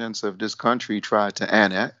 presidents of this country tried to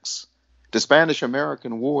annex. The Spanish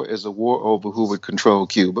American War is a war over who would control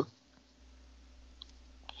Cuba.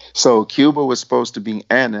 So Cuba was supposed to be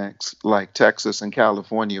annexed like Texas and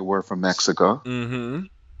California were from Mexico, Mm-hmm.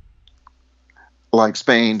 like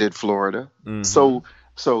Spain did Florida. Mm-hmm.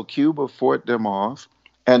 So Cuba fought them off.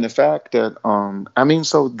 And the fact that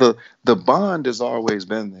so the bond has always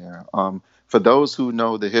been there. For those who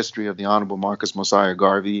know the history of the Honorable Marcus Mosiah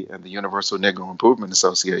Garvey and the Universal Negro Improvement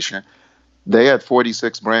Association, they had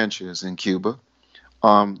 46 branches in Cuba.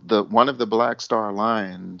 The one of the Black Star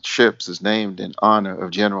Line ships is named in honor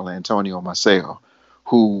of General Antonio Maceo,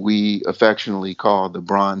 who we affectionately call the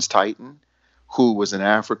Bronze Titan, who was an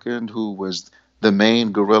African who was the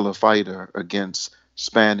main guerrilla fighter against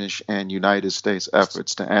Spanish and United States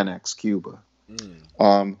efforts to annex Cuba.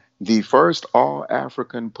 Mm. The first all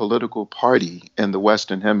African political party in the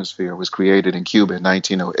Western Hemisphere was created in Cuba in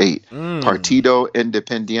 1908, Mm. Partido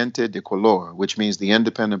Independiente de Color, which means the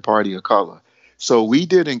Independent Party of Color. So we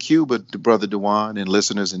did in Cuba, Brother Dewan and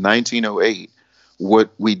listeners, in 1908, what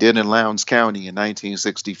we did in Lowndes County in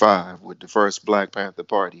 1965 with the first Black Panther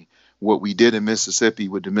Party, what we did in Mississippi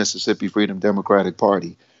with the Mississippi Freedom Democratic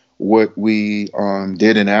Party, what we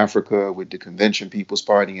did in Africa with the Convention People's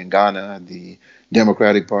Party in Ghana, the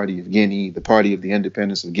Democratic Party of Guinea, the Party of the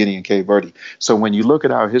Independence of Guinea and Cape Verde. So when you look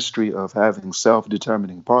at our history of having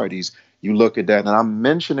self-determining parties, you look at that, and I'm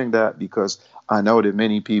mentioning that because I know that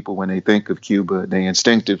many people, when they think of Cuba, they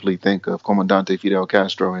instinctively think of Comandante Fidel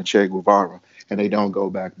Castro and Che Guevara, and they don't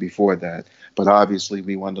go back before that. But obviously,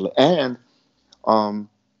 we want to. And um,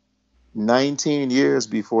 19 years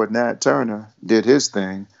before Nat Turner did his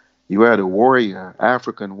thing, you had a warrior,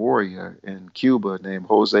 African warrior in Cuba named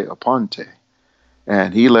Jose Aponte.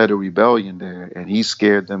 And he led a rebellion there, and he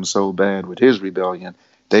scared them so bad with his rebellion,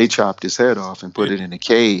 they chopped his head off and put it in a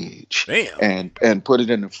cage Damn. and put it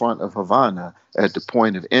in the front of Havana at the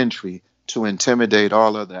point of entry to intimidate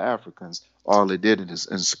all other Africans. All it did is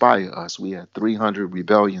inspire us. We had 300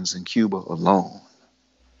 rebellions in Cuba alone.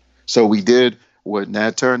 So we did what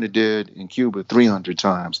Nat Turner did in Cuba 300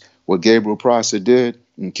 times, what Gabriel Prosser did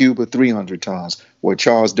in Cuba 300 times, what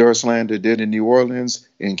Charles Durslander did in New Orleans,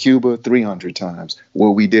 in Cuba 300 times,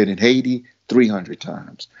 what we did in Haiti 300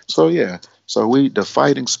 times. So yeah, the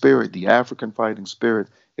fighting spirit, the African fighting spirit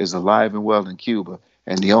is alive and well in Cuba.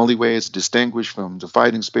 And the only way it's distinguished from the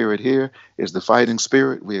fighting spirit here is the fighting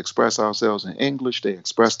spirit. We express ourselves in English, they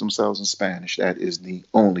express themselves in Spanish. That is the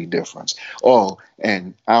only difference. Oh,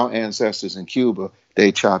 and our ancestors in Cuba,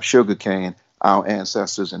 they chop sugarcane. Our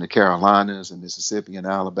ancestors in the Carolinas and Mississippi and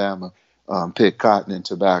Alabama pick cotton and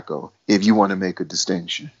tobacco, if you want to make a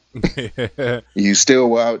distinction. You still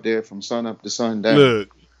were out there from sun up to sundown.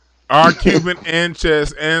 Look, our Cuban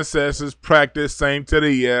ancestors practice Saint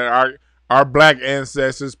Teresa. Our black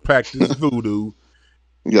ancestors practice voodoo.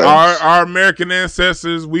 Yes. Our American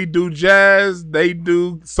ancestors, we do jazz, they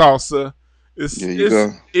do salsa. There you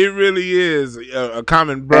go. It really is a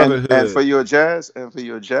common And brotherhood. for your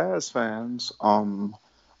jazz fans,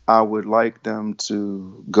 I would like them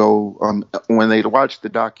to go when they watch the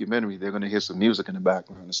documentary, they're going to hear some music in the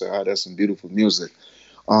background and say, "Oh, that's some beautiful music."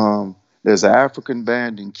 There's an African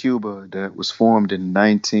band in Cuba that was formed in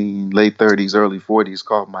late 30s, early 40s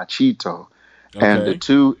called Machito. And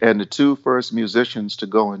Okay. the two first musicians to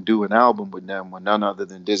go and do an album with them were none other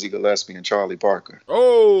than Dizzy Gillespie and Charlie Parker.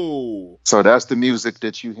 Oh. So that's the music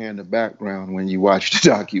that you hear in the background when you watch the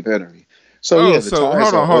documentary. So Oh, yeah, the so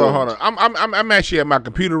ties are hold old. on. I'm actually at my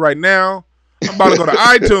computer right now. I'm about to go to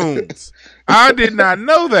iTunes. I did not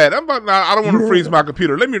know that. I don't want to freeze Yeah, my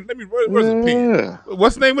computer. Where's the pen? yeah.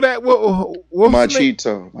 What's the name of that? What's the name?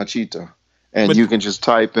 Machito. And But you can just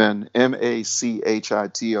type in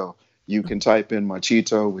Machito. You can type in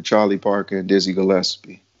Machito with Charlie Parker and Dizzy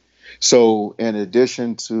Gillespie. So, in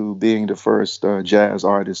addition to being the first jazz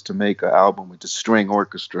artist to make an album with the string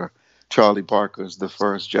orchestra, Charlie Parker is the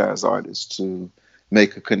first jazz artist to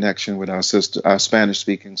make a connection with our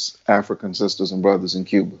Spanish-speaking African sisters and brothers in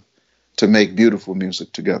Cuba, to make beautiful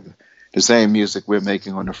music together. The same music we're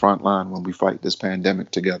making on the front line when we fight this pandemic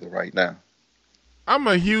together right now. I'm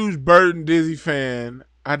a huge Bird and Dizzy fan.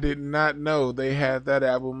 I did not know they had that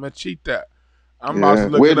album Machita. I'm about to Yeah,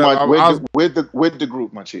 look it up. I was with the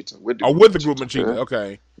group Machita, with the group with the group Machita. Machita. Yeah,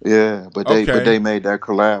 Okay, yeah, but okay, they made that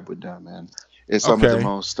collab with them, and okay. it's some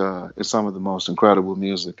of the most incredible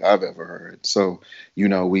music I've ever heard. So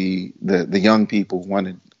we the young people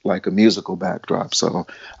wanted like a musical backdrop, so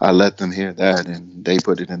I let them hear that, and they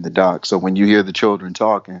put it in the doc. So when you hear the children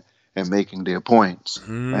talking and making their points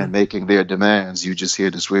and Mm. making their demands, you just hear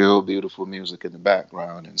this real beautiful music in the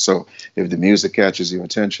background. And so if the music catches your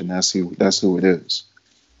attention, that's who it is.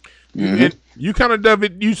 You Hmm. and you kind of dove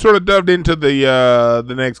it. You sort of doved into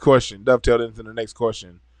the next question. Dovetailed into the next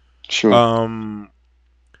question. Sure. Um,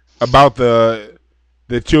 about the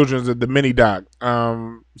children's the mini doc.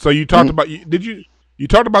 So you talked Mhm. about you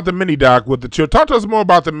talked about the mini doc with the children. Talk to us more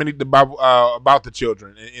about about the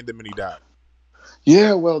children in the mini doc.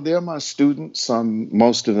 Yeah, well, they're my students,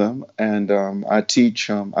 most of them, and I teach.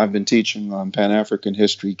 I've been teaching Pan African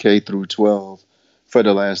history K through 12 for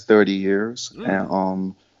the last 30 years, and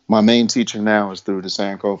Mm. my main teaching now is through the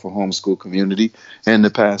Sankofa homeschool community. In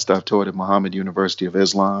the past, I've taught at Muhammad University of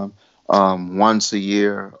Islam once a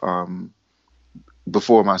year.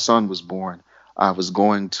 Before my son was born, I was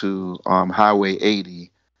going to Highway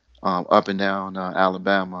 80 up and down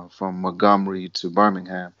Alabama from Montgomery to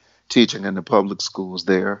Birmingham, teaching in the public schools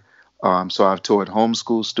there. So I've taught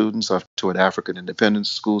homeschool students, I've taught African independent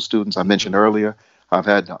school students. I mentioned Mm-hmm. earlier, I've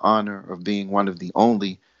had the honor of being one of the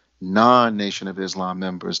only non Nation of Islam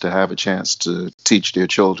members to have a chance to teach their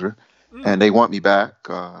children. And Mm. they want me back,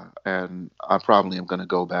 and I probably am going to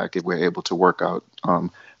go back if we're able to work out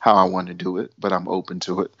how I want to do it, but I'm open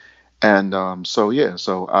to it. And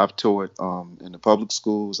so I've taught in the public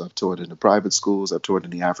schools, I've taught in the private schools, I've taught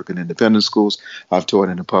in the African independent schools, I've taught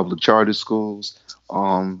in the public charter schools,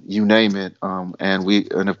 you name it.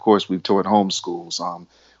 And of course we've taught homeschools.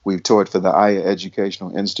 We've taught for the Aya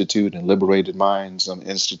Educational Institute and Liberated Minds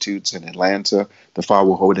institutes in Atlanta, the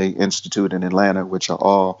Fawahode Institute in Atlanta, which are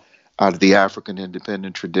all out of the African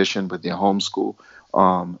independent tradition, but they're homeschool.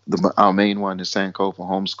 Our main one is Sankofa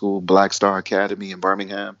Homeschool, Black Star Academy in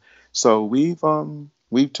Birmingham. So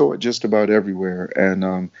we've taught just about everywhere, and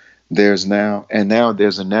now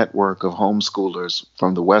there's a network of homeschoolers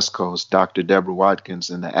from the West Coast, Dr. Deborah Watkins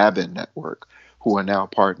and the Abbott Network, who are now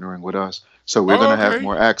partnering with us. So we're going Oh, to have okay.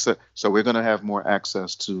 more access. So we're going to have more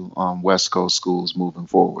access to West Coast schools moving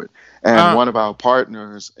forward. And Uh, one of our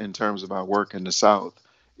partners in terms of our work in the South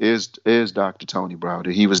is Dr. Tony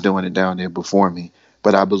Browder. He was doing it down there before me,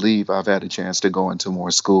 but I believe I've had a chance to go into more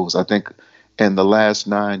schools. I think in the last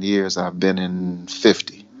 9 years, I've been in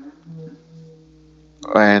 50.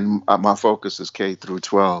 And my focus is K through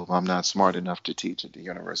 12. I'm not smart enough to teach at the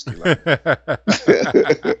university level.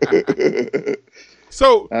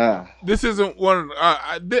 so ah, this isn't one.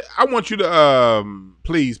 I want you to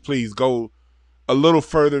please go a little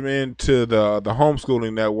further into the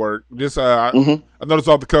homeschooling network. Just hmm. I noticed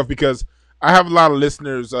off the cuff because I have a lot of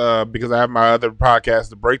listeners because I have my other podcast,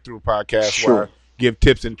 the Breakthrough Podcast, where I Sure. give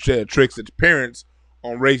tips and tricks to parents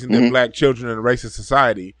on raising their Hmm. black children in a racist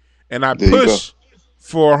society, and I There you go. push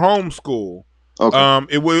for homeschool. Okay.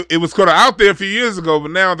 It was kind of out there a few years ago, but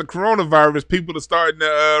now the coronavirus, people are starting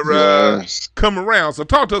to Yes, come around. So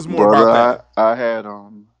talk to us more brother. about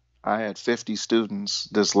that. I had 50 students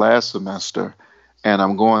this last semester, and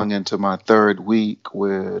I'm going into my third week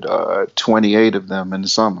with 28 of them in the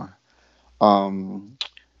summer. Um,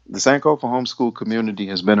 the Sankofa homeschool community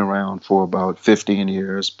has been around for about 15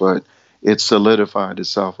 years, but it solidified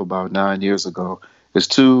itself about 9 years ago. It's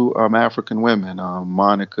two African women,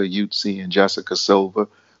 Monica Utsi and Jessica Silva,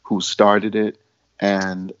 who started it,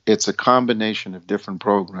 and it's a combination of different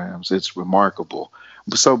programs. It's remarkable.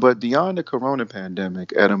 But beyond the corona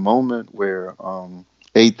pandemic, at a moment where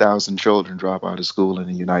 8,000 children drop out of school in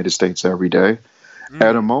the United States every day,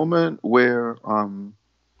 at a Mm. moment where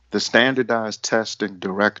the standardized testing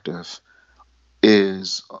directive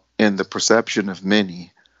is, in the perception of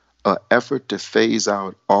many, an effort to phase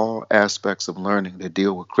out all aspects of learning that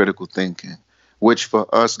deal with critical thinking, which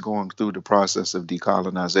for us going through the process of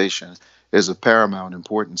decolonization is of paramount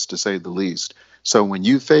importance to say the least. So when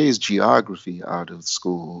you phase geography out of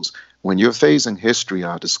schools, when you're phasing history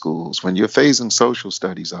out of schools, when you're phasing social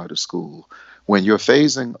studies out of school, when you're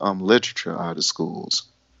phasing literature out of schools,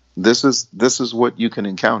 this is what you can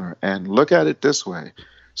encounter. And look at it this way.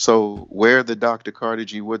 So where the Dr. Carter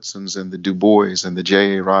G. Woodsons and the Du Bois and the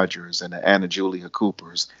J.A. Rogers and the Anna Julia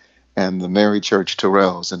Coopers and the Mary Church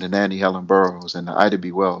Terrells and the Nanny Helen Burroughs and the Ida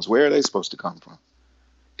B. Wells, where are they supposed to come from?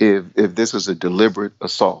 If this is a deliberate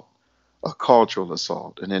assault, a cultural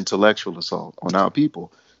assault, an intellectual assault on our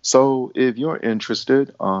people. So if you're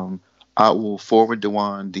interested, I will forward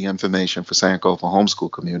Dewan the information for Sankofa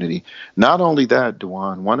homeschool community. Not only that,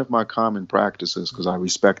 Dewan, one of my common practices, because I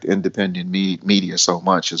respect independent media so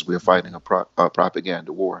much as we're fighting a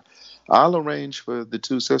propaganda war, I'll arrange for the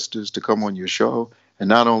two sisters to come on your show. And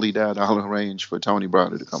not only that, I'll arrange for Tony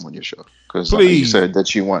Browder to come on your show because you Please. said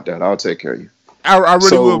that you want that. I'll take care of you. I really will,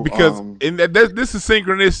 So, because this is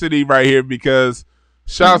synchronicity right here, because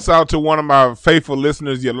shouts out to one of my faithful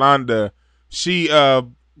listeners, Yolanda. She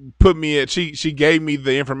put me at, she gave me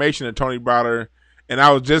the information of Tony Browder, and I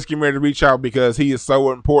was just getting ready to reach out because he is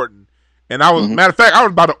so important. And I was, matter of fact, I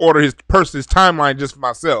was about to order his timeline just for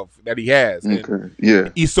myself that he has. okay, yeah,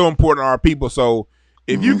 He's so important to our people. So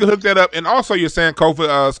if you can hook that up, and also your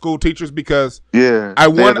Sankofa school teachers, because yeah, I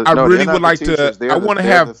really would like teachers. to. I want to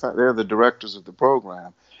have They're the directors of the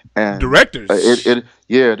program, and directors.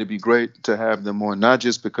 It'd be great to have them on, not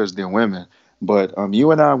just because they're women, but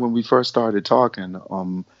you and I, when we first started talking,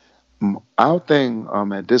 our thing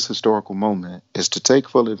at this historical moment is to take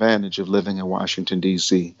full advantage of living in Washington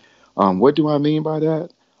D.C. What do I mean by that?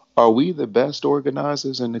 Are we the best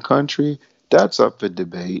organizers in the country? That's up for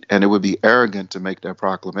debate, and it would be arrogant to make that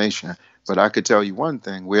proclamation. But I could tell you one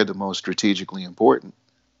thing: we're the most strategically important,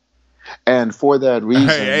 and for that reason,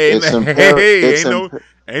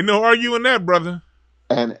 Ain't no arguing that, brother.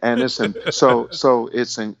 and it's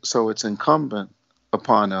incumbent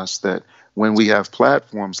upon us that when we have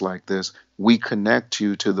platforms like this, we connect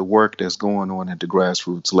you to the work that's going on at the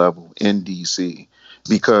grassroots level in DC,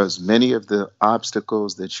 because many of the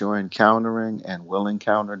obstacles that you're encountering and will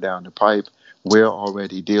encounter down the pipe, we're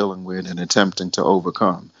already dealing with and attempting to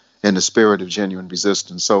overcome in the spirit of genuine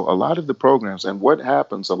resistance. So a lot of the programs, and what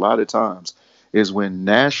happens a lot of times is when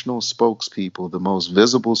national spokespeople, the most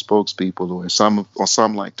visible spokespeople, or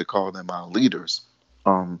some like to call them our leaders,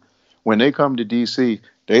 when they come to DC,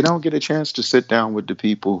 they don't get a chance to sit down with the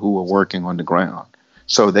people who are working on the ground.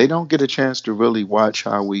 So they don't get a chance to really watch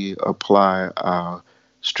how we apply our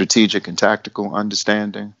strategic and tactical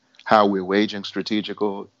understanding, how we're waging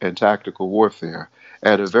strategical and tactical warfare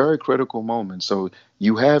at a very critical moment. So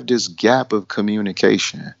you have this gap of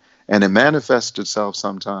communication, and it manifests itself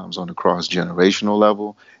sometimes on a cross-generational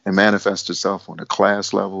level, it manifests itself on a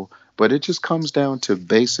class level, but it just comes down to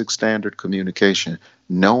basic standard communication,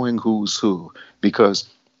 knowing who's who. Because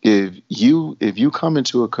if you come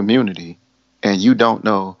into a community and you don't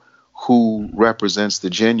know who represents the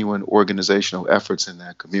genuine organizational efforts in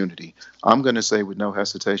that community, I'm going to say with no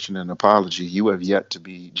hesitation and apology, you have yet to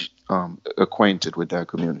be acquainted with that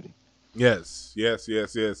community. Yes.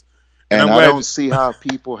 And I don't see how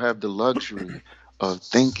people have the luxury of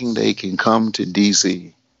thinking they can come to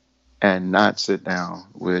DC and not sit down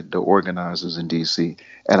with the organizers in DC.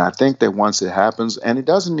 And I think that once it happens, and it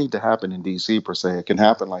doesn't need to happen in DC per se, it can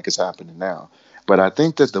happen like it's happening now. But I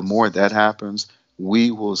think that the more that happens,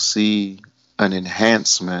 we will see an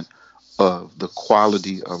enhancement of the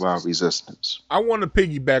quality of our resistance. I want to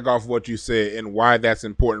piggyback off what you said and why that's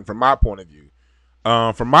important from my point of view.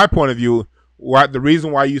 From my point of view, the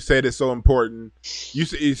reason why you said it's so important, you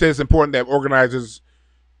said it's important that organizers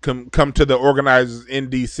come to the organizers in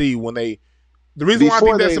DC when they. The reason why I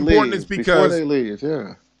think that's important is because before they leave,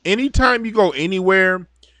 yeah. Anytime you go anywhere,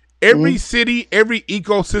 every city, every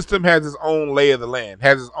ecosystem has its own lay of the land,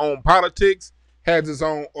 has its own politics, has its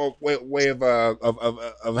own way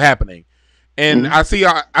of happening. And I see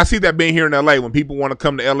that being here in LA, when people want to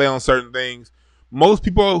come to LA on certain things. Most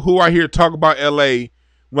people who I hear talk about LA,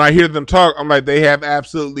 when I hear them talk, I'm like, they have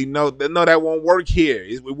absolutely no, that won't work here.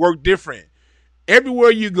 It work different.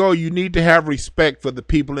 Everywhere you go, you need to have respect for the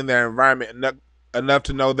people in that environment enough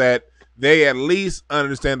to know that they at least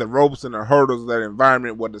understand the ropes and the hurdles of that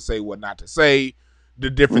environment, what to say, what not to say, the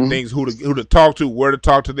different things, who to talk to, where to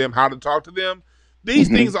talk to them, how to talk to them. These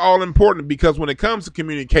things are all important, because when it comes to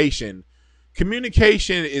communication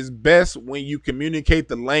is best when you communicate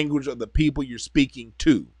the language of the people you're speaking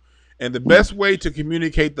to. And the best way to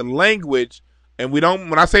communicate the language, and when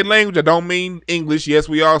I say language, I don't mean English. Yes,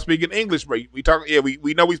 we all speak in English, but we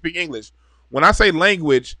know we speak English. When I say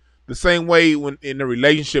language, the same way when in a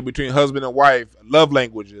relationship between husband and wife, love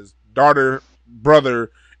languages, daughter, brother,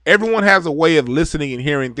 everyone has a way of listening and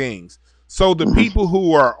hearing things. So the people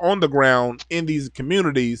who are on the ground in these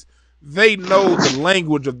communities, they know the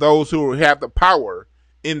language of those who have the power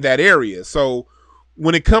in that area. So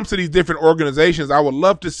when it comes to these different organizations, I would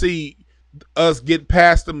love to see us get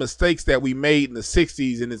past the mistakes that we made in the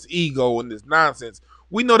 60s and this ego and this nonsense.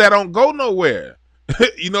 We know that don't go nowhere.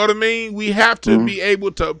 You know what I mean? We have to be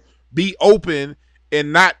able to be open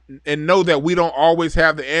and know that we don't always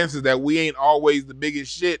have the answers, that we ain't always the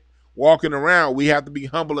biggest shit walking around. We have to be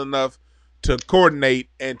humble enough to coordinate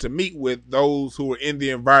and to meet with those who are in the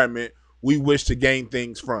environment we wish to gain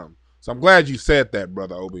things from. So I'm glad you said that,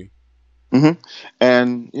 brother Obi. Hmm.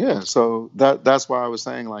 And yeah, so that's why I was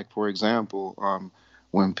saying, like, for example,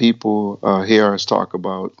 when people hear us talk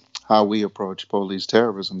about how we approach police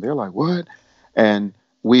terrorism, they're like, "What?" And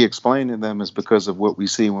we explain to them it's because of what we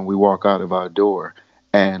see when we walk out of our door.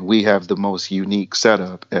 And we have the most unique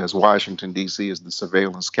setup, as Washington D.C. is the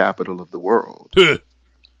surveillance capital of the world. You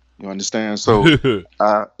understand? So,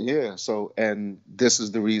 yeah. So, and this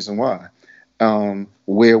is the reason why.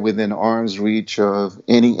 We're within arm's reach of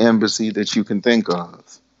any embassy that you can think of.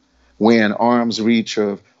 We're in arm's reach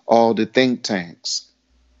of all the think tanks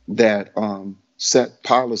that set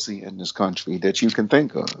policy in this country that you can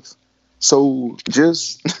think of. So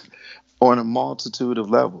just on a multitude of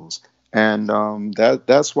levels, and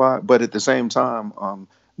that's why. But at the same time,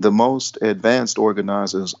 the most advanced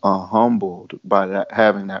organizers are humbled by that,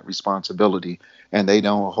 having that responsibility, and they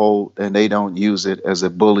don't use it as a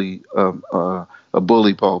bully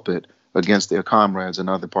pulpit against their comrades in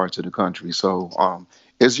other parts of the country. So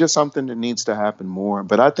it's just something that needs to happen more,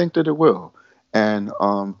 but I think that it will, and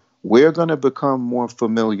we're going to become more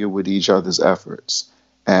familiar with each other's efforts,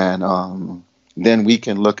 and then we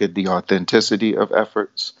can look at the authenticity of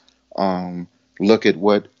efforts, look at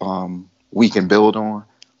what we can build on,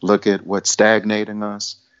 look at what's stagnating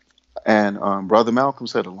us. And Brother Malcolm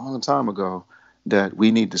said a long time ago that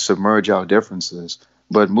we need to submerge our differences.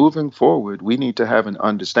 But moving forward, we need to have an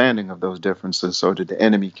understanding of those differences so that the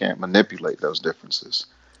enemy can't manipulate those differences.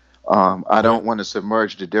 I Yeah. don't want to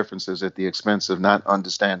submerge the differences at the expense of not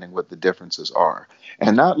understanding what the differences are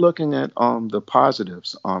and not looking at the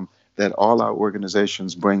positives that all our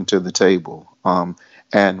organizations bring to the table.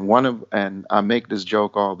 And I make this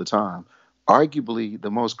joke all the time. Arguably,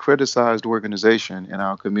 the most criticized organization in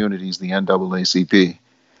our community is the NAACP,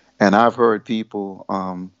 and I've heard people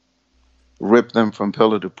rip them from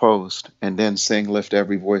pillar to post and then sing "Lift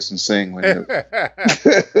Every Voice and Sing" when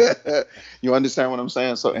they're you understand what I'm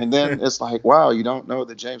saying? So, and then it's like, wow, you don't know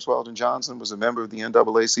that James Weldon Johnson was a member of the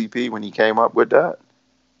NAACP when he came up with that?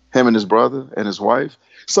 Him and his brother and his wife.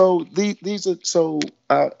 So these are so,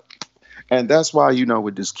 and that's why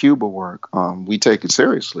with this Cuba work, we take it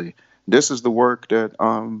seriously. This is the work that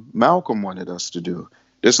Malcolm wanted us to do.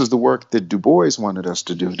 This is the work that Du Bois wanted us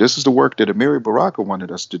to do. This is the work that Amiri Baraka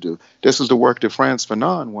wanted us to do. This is the work that Frantz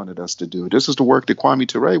Fanon wanted us to do. This is the work that Kwame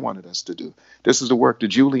Ture wanted us to do. This is the work that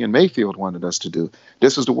Julian Mayfield wanted us to do.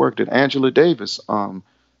 This is the work that Angela Davis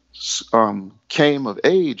came of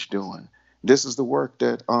age doing. This is the work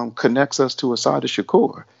that connects us to Asada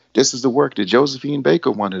Shakur. This is the work that Josephine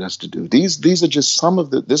Baker wanted us to do. These are just some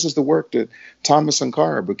of the. This is the work that Thomas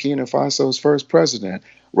Sankara, Burkina Faso's first president,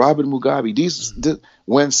 Robert Mugabe.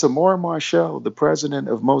 When Samora Machel, the president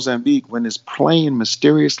of Mozambique, when his plane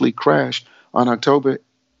mysteriously crashed on October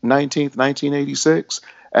 19th, 1986,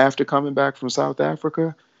 after coming back from South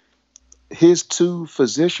Africa, his two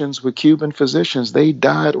physicians were Cuban physicians. They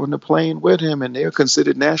died on the plane with him, and they're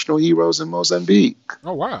considered national heroes in Mozambique.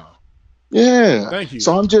 Oh wow. Yeah. Thank you.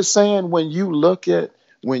 So I'm just saying, when you look at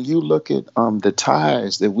the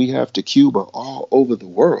ties that we have to Cuba all over the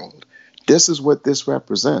world, this is what this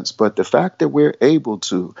represents. But the fact that we're able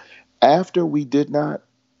to, after we did not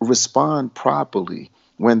respond properly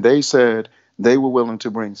when they said they were willing to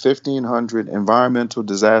bring 1,500 environmental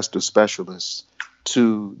disaster specialists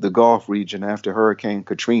to the Gulf region after Hurricane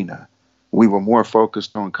Katrina, we were more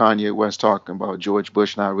focused on Kanye West talking about George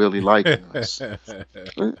Bush not really liking us.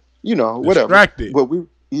 Whatever. Distracted. But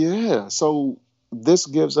yeah. So this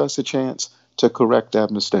gives us a chance to correct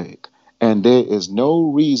that mistake. And there is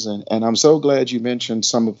no reason. And I'm so glad you mentioned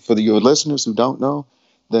for your listeners who don't know,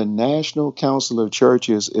 the National Council of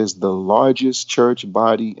Churches is the largest church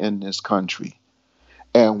body in this country.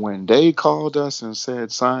 And when they called us and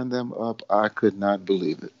said, sign them up, I could not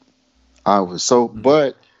believe it.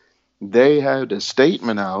 But they had a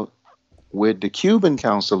statement out with the Cuban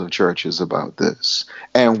Council of Churches about this.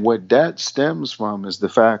 And what that stems from is the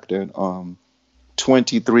fact that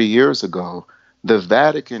 23 years ago, the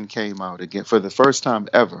Vatican came out again for the first time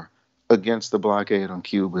ever against the blockade on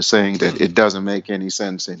Cuba, saying that it doesn't make any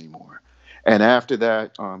sense anymore. And after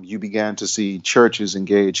that, you began to see churches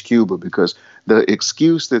engage Cuba because the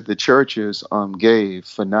excuse that the churches gave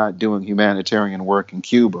for not doing humanitarian work in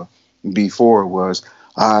Cuba before was,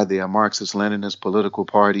 they're a Marxist-Leninist political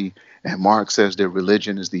party, and Marx says that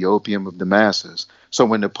religion is the opium of the masses. So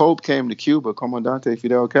when the Pope came to Cuba, Comandante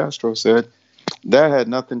Fidel Castro said, that had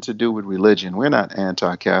nothing to do with religion. We're not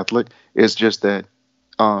anti-Catholic. It's just that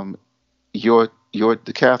the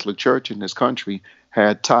Catholic Church in this country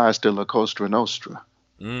had ties to La Cosa Nostra.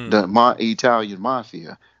 Mm. Italian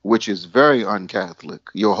mafia, which is very un-Catholic,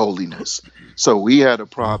 Your Holiness. So we had a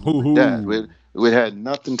problem with that. Ooh. It had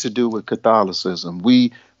nothing to do with Catholicism.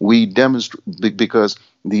 We demonstrate because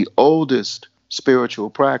the oldest spiritual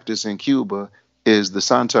practice in Cuba is the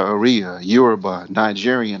Santa Aria, Yoruba,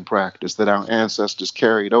 Nigerian practice that our ancestors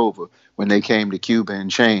carried over when they came to Cuba in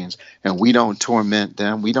chains. And we don't torment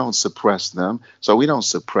them, we don't suppress them. So we don't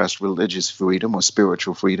suppress religious freedom or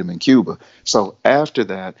spiritual freedom in Cuba. So after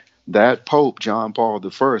that, that Pope, John Paul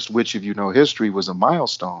I, which, if you know history, was a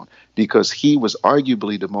milestone because he was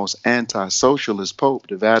arguably the most anti-socialist Pope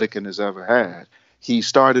the Vatican has ever had. He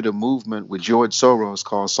started a movement with George Soros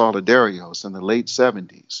called Solidarios in the late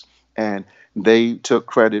 70s. And they took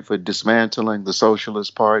credit for dismantling the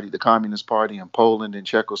Socialist Party, the Communist Party in Poland and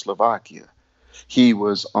Czechoslovakia. He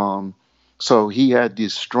was so he had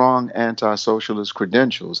these strong anti-socialist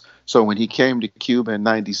credentials. So when he came to Cuba in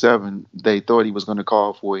 97, they thought he was going to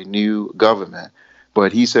call for a new government.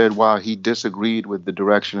 But he said while he disagreed with the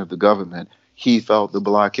direction of the government, he felt the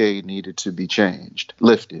blockade needed to be changed,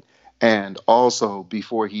 lifted. And also,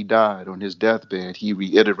 before he died on his deathbed, he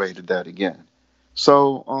reiterated that again.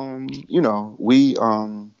 So,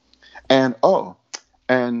 and oh,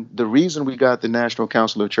 and the reason we got the National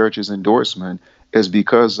Council of Churches endorsement is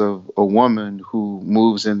because of a woman who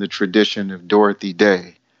moves in the tradition of Dorothy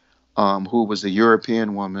Day, who was a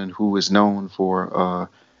European woman who is known for,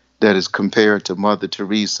 that is compared to Mother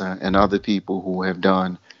Teresa and other people who have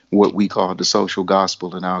done what we call the social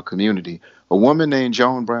gospel in our community. A woman named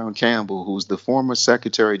Joan Brown Campbell, who's the former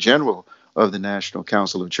Secretary General of the National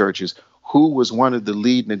Council of Churches, who was one of the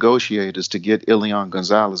lead negotiators to get Elian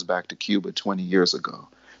Gonzalez back to Cuba 20 years ago.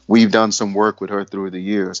 We've done some work with her through the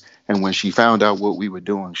years. And when she found out what we were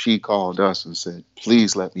doing, she called us and said,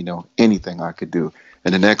 please let me know anything I could do.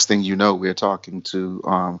 And the next thing you know, we're talking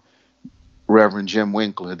to Reverend Jim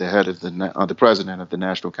Winkler, the head of the president of the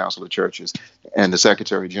National Council of Churches and the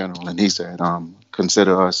Secretary General. And he said,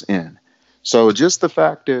 consider us in. So just the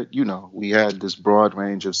fact that, we had this broad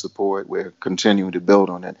range of support, we're continuing to build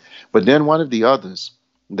on it. But then one of the others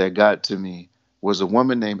that got to me was a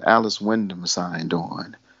woman named Alice Wyndham signed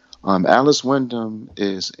on. Alice Wyndham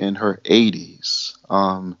is in her 80s.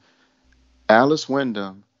 Alice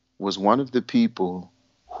Wyndham was one of the people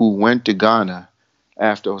who went to Ghana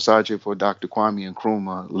after Osagyefo Dr. Kwame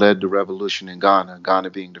Nkrumah led the revolution in Ghana, Ghana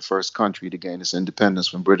being the first country to gain its independence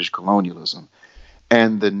from British colonialism.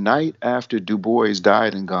 And the night after Du Bois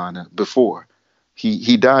died in Ghana,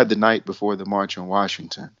 he died the night before the March on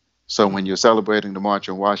Washington. So when you're celebrating the March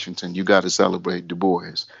on Washington, you got to celebrate Du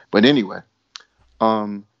Bois. But anyway,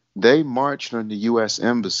 they marched on the U.S.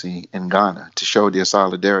 Embassy in Ghana to show their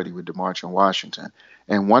solidarity with the March on Washington.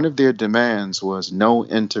 And one of their demands was no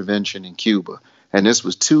intervention in Cuba. And this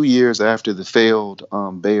was 2 years after the failed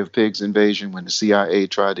Bay of Pigs invasion, when the CIA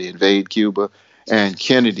tried to invade Cuba. And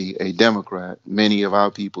Kennedy, a Democrat, many of our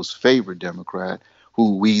people's favorite Democrat,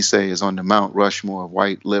 who we say is on the Mount Rushmore of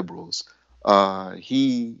white liberals,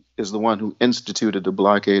 he is the one who instituted the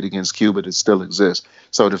blockade against Cuba that still exists.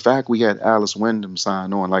 So the fact we had Alice Wyndham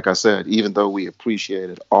sign on, like I said, even though we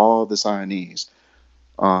appreciated all the signees,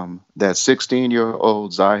 that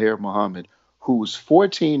 16-year-old Zahir Muhammad, whose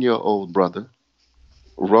 14-year-old brother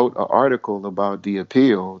wrote an article about the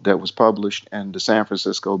appeal that was published in the San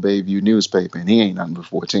Francisco Bayview newspaper, and he ain't nothing but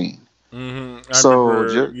 14. Mm-hmm. So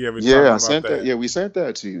I sent that. Yeah, we sent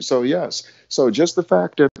that to you. So yes, so just the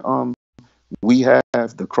fact that we have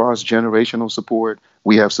the cross-generational support,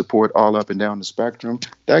 we have support all up and down the spectrum,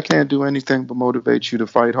 that can't do anything but motivate you to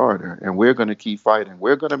fight harder. And we're going to keep fighting.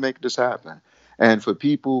 We're going to make this happen. And for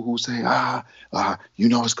people who say,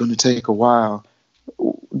 it's going to take a while,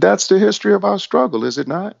 that's the history of our struggle, is it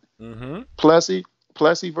not? Mm-hmm. Plessy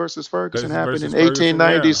versus Ferguson happened in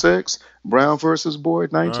 1896. Yeah. Brown versus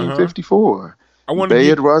Boyd, 1954.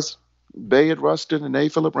 Bayard Rustin and A.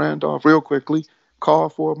 Philip Randolph, real quickly,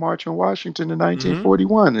 called for a march on Washington in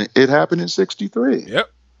 1941. Mm-hmm. It happened in 63.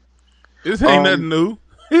 Yep. This ain't nothing new.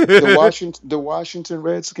 The Washington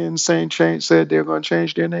Redskins said they're going to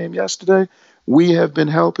change their name yesterday. We have been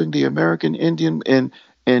helping the American Indian in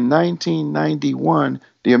 1991,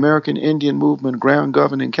 the American Indian Movement Ground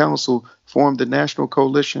Governing Council formed the National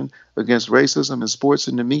Coalition Against Racism in Sports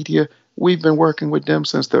and the Media. We've been working with them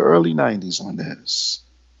since the early 90s on this.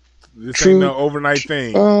 This ain't no overnight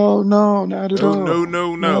thing. Oh, no, not at all.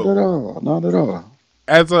 No. Not at all.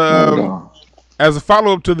 As a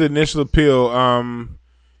follow-up to the initial appeal,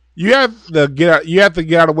 you have the Get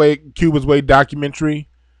Out of Cuba's Way documentary.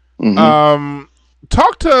 Mm-hmm.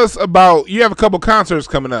 Talk to us about, you have a couple concerts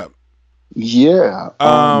coming up. Yeah.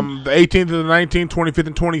 The 18th to the 19th, 25th,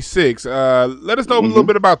 and 26th. Let us know a little hmm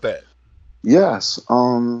bit about that. Yes.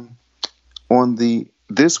 On the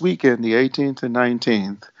this weekend, the 18th and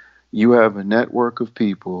 19th, you have a network of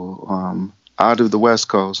people out of the West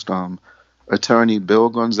Coast. Attorney Bill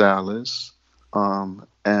Gonzalez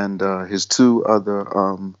and his two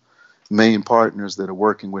other main partners that are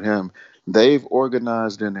working with him. They've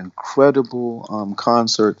organized an incredible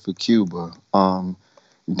concert for Cuba.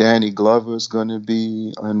 Danny Glover is going to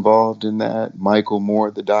be involved in that. Michael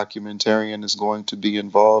Moore, the documentarian, is going to be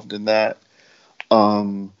involved in that.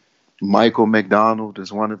 Um, Michael McDonald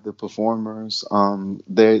is one of the performers.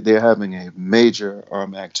 They're having a major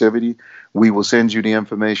activity. We will send you the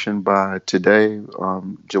information by today,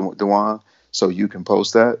 Dewan, so you can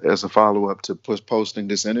post that as a follow up to posting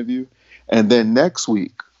this interview. And then next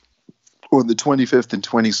week, on the 25th and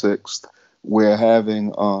 26th, we're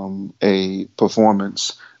having a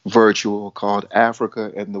performance virtual called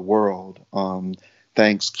Africa and the World.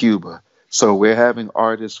 Thanks, Cuba. So we're having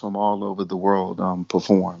artists from all over the world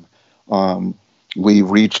perform. Um, we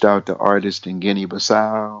reached out to artists in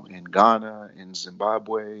Guinea-Bissau, in Ghana, in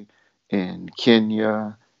Zimbabwe, in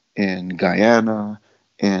Kenya, in Guyana,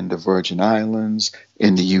 in the Virgin Islands,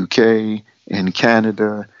 in the UK, in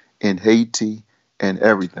Canada, in Haiti, and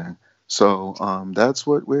everything. So that's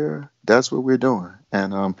what we're doing,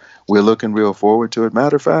 and we're looking real forward to it.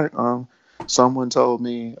 Matter of fact, someone told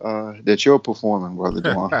me that you're performing, Brother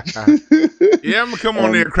Dewan. Yeah, I'm gonna come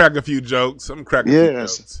on there And and crack a few jokes. I'm gonna crack a few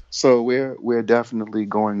yes, jokes. so we're definitely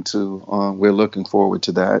going to we're looking forward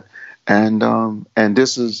to that, and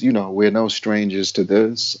this is, we're no strangers to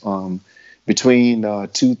this. Between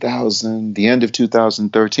 2000, the end of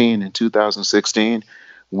 2013 and 2016,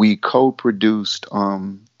 we co-produced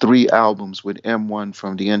three albums with M1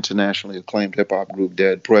 from the internationally acclaimed hip hop group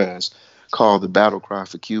Dead Prez, called the Battle Cry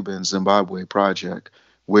for Cuba and Zimbabwe Project,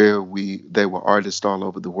 where they were artists all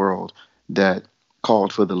over the world that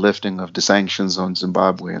called for the lifting of the sanctions on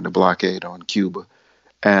Zimbabwe and the blockade on Cuba.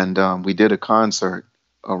 And we did a concert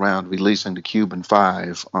around releasing the Cuban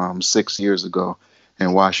Five 6 years ago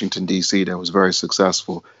in Washington, D.C., that was very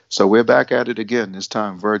successful. So we're back at it again, this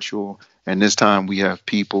time virtual, and this time we have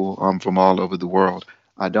people from all over the world.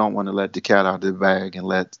 I don't want to let the cat out of the bag and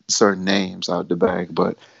let certain names out the bag,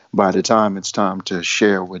 but by the time it's time to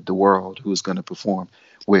share with the world who's going to perform,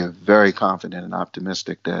 we're very confident and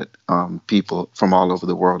optimistic that people from all over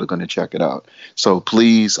the world are going to check it out. So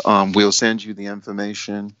please, we'll send you the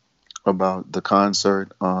information about the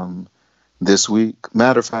concert this week.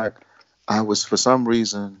 Matter of fact, I was, for some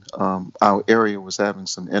reason, our area was having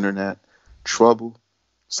some internet trouble.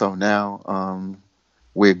 So now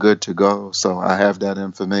we're good to go. So I have that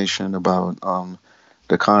information about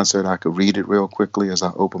the concert. I could read it real quickly as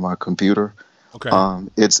I open my computer. Okay.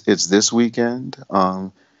 It's this weekend.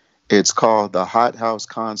 It's called the Hot House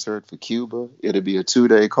Concert for Cuba. It'll be a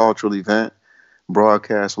 2-day cultural event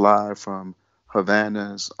broadcast live from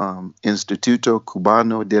Havana's Instituto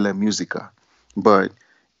Cubano de la Música. But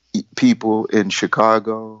people in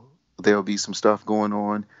Chicago, there'll be some stuff going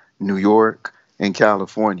on, New York and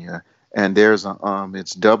California. And it's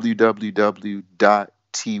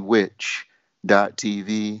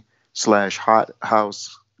www.twitch.tv/Hot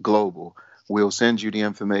House Global. We'll send you the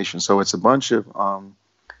information. So it's a bunch of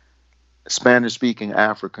Spanish speaking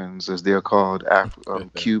Africans, as they're called,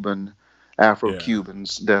 Cuban, Afro Yeah.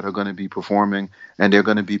 Cubans, that are going to be performing. And they're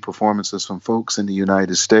going to be performances from folks in the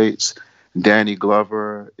United States. Danny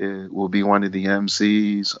Glover will be one of the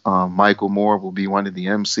MCs. Michael Moore will be one of the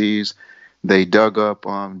MCs. They dug up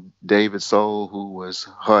David Soul, who was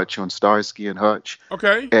Hutch on Starsky and Hutch,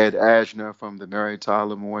 Okay. Ed Asner from the Mary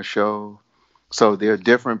Tyler Moore Show. So there are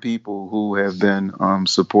different people who have been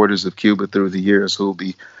supporters of Cuba through the years who will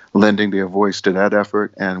be lending their voice to that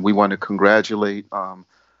effort. And we want to congratulate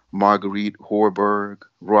Marguerite Horberg,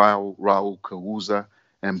 Raul Causa,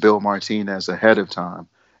 and Bill Martinez ahead of time.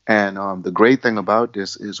 And the great thing about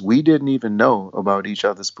this is we didn't even know about each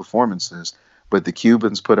other's performances, but the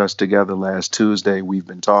Cubans put us together last Tuesday. We've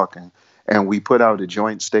been talking, and we put out a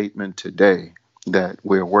joint statement today that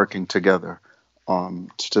we're working together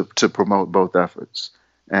to promote both efforts.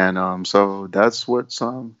 And so that's what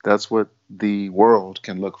the world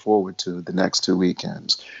can look forward to the next 2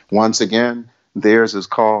 weekends. Once again, theirs is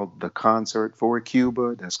called the Concert for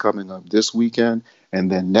Cuba. That's coming up this weekend. And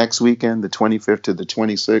then next weekend, the 25th to the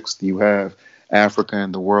 26th, you have Africa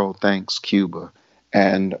and the World Thanks Cuba.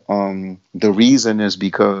 And the reason is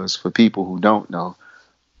because, for people who don't know,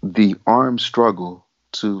 the armed struggle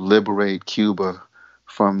to liberate Cuba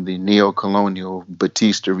from the neo-colonial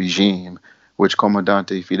Batista regime which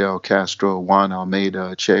Comandante Fidel Castro, Juan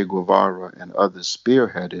Almeida, Che Guevara, and others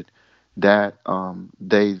spearheaded, that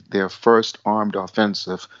their first armed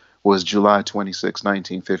offensive was July 26,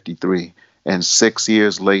 1953, and 6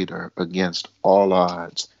 years later, against all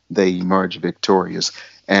odds, they emerged victorious,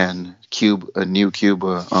 and Cuba, a new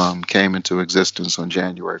Cuba, came into existence on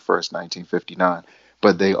January 1st, 1959.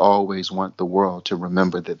 But they always want the world to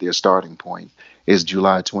remember that their starting point is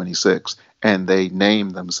July 26th, and they name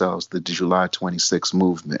themselves the July 26th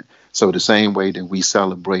movement. So the same way that we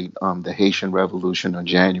celebrate the Haitian Revolution on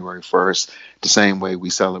January 1st, the same way we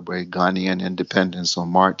celebrate Ghanaian independence on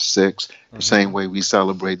March 6th, the same way we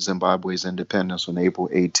celebrate Zimbabwe's independence on April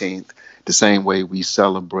 18th, the same way we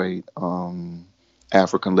celebrate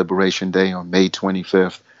African Liberation Day on May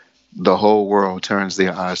 25th, the whole world turns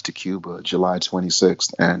their eyes to Cuba July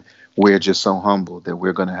 26th. And we're just so humbled that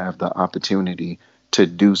we're going to have the opportunity to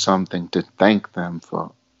do something to thank them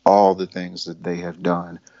for all the things that they have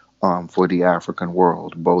done for the African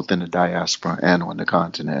world, both in the diaspora and on the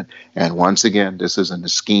continent. And once again, this is in the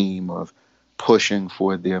scheme of pushing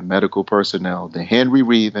for their medical personnel, the Henry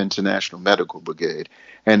Reeve International Medical Brigade.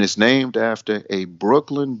 And it's named after a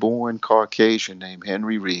Brooklyn born Caucasian named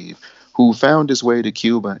Henry Reeve, who found his way to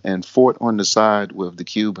Cuba and fought on the side with the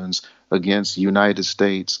Cubans against United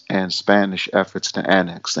States and Spanish efforts to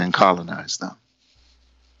annex and colonize them.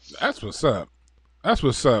 That's what's up. That's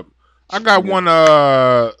what's up. I got one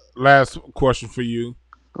last question for you.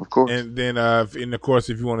 Of course. And then, and of course,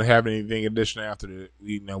 if you want to have anything additional after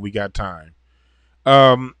that, we got time.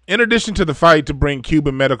 In addition to the fight to bring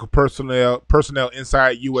Cuban medical personnel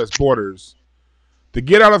inside U.S. borders, the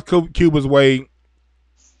Get Out of Cuba's Way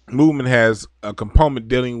movement has a component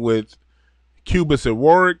dealing with Cuba's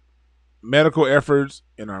heroic medical efforts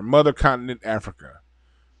in our mother continent, Africa.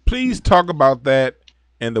 Please talk about that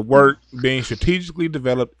and the work being strategically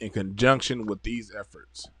developed in conjunction with these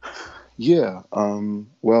efforts. Yeah.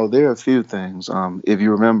 Well, there are a few things. If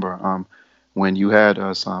you remember, when you had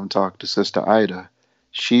us talk to Sister Ida,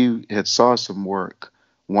 she had saw some work.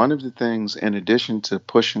 One of the things, in addition to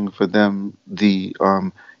pushing for them, the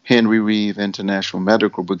Henry Reeve International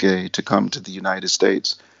Medical Brigade to come to the United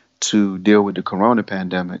States to deal with the corona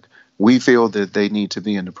pandemic, we feel that they need to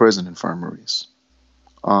be in the prison infirmaries.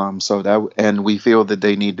 And we feel that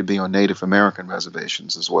they need to be on Native American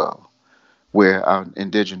reservations as well, where our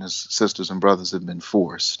indigenous sisters and brothers have been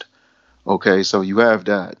forced. Okay, so you have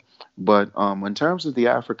that. But in terms of the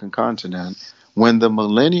African continent, when the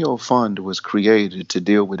Millennial Fund was created to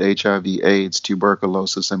deal with HIV, AIDS,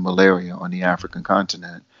 tuberculosis, and malaria on the African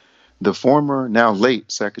continent, the former, now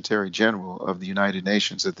late Secretary General of the United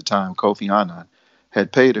Nations at the time, Kofi Annan,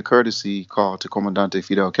 had paid a courtesy call to Comandante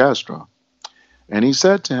Fidel Castro. And he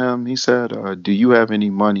said to him, do you have any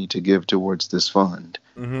money to give towards this fund?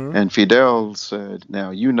 Mm-hmm. And Fidel said,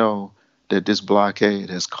 now, you know that this blockade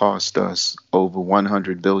has cost us over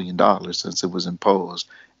 $100 billion since it was imposed,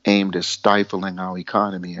 aimed at stifling our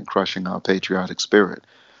economy and crushing our patriotic spirit.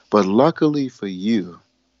 But luckily for you,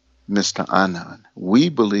 Mr. Annan, we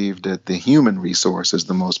believe that the human resource is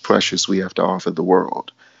the most precious we have to offer the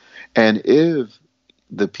world. And if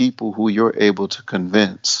the people who you're able to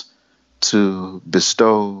convince to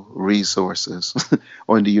bestow resources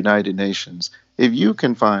on the United Nations, if you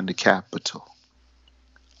can find the capital,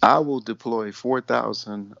 I will deploy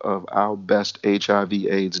 4,000 of our best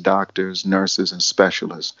HIV/AIDS doctors, nurses, and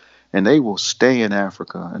specialists, and they will stay in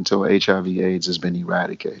Africa until HIV/AIDS has been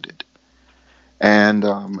eradicated. And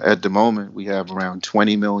at the moment, we have around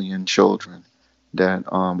 20 million children that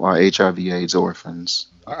are HIV/AIDS orphans.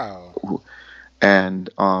 Wow. And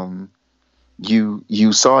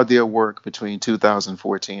you saw their work between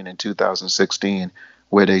 2014 and 2016,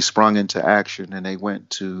 where they sprung into action and they went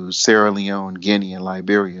to Sierra Leone, Guinea, and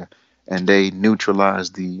Liberia, and they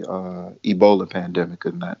neutralized the Ebola pandemic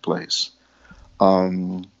in that place.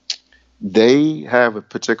 They have a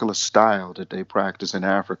particular style that they practice in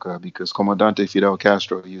Africa, because Comandante Fidel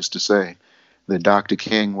Castro used to say that Dr.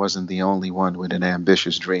 King wasn't the only one with an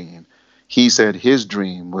ambitious dream. He said his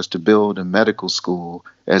dream was to build a medical school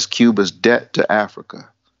as Cuba's debt to Africa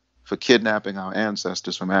for kidnapping our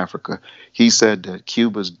ancestors from Africa. He said that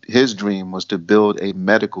his dream was to build a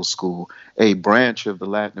medical school, a branch of the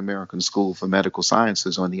Latin American School for Medical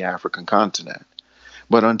Sciences on the African continent.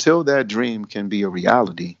 But until that dream can be a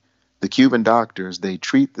reality, the Cuban doctors, they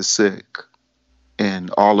treat the sick and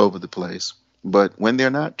all over the place. But when they're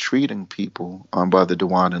not treating people, Brother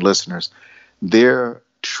Dewan and listeners, they're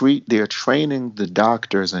training the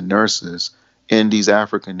doctors and nurses in these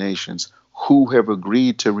African nations who have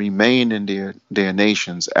agreed to remain in their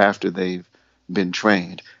nations after they've been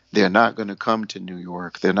trained. They're not going to come to New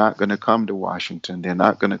York. They're not going to come to Washington. They're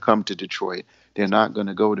not going to come to Detroit. They're not going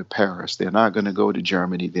to go to Paris. They're not going to go to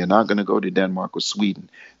Germany. They're not going to go to Denmark or Sweden.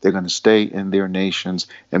 They're going to stay in their nations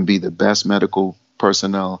and be the best medical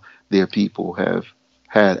personnel their people have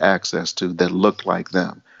had access to that look like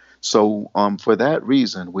them. So, for that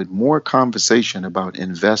reason, with more conversation about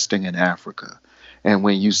investing in Africa, and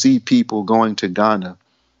when you see people going to Ghana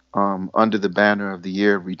under the banner of the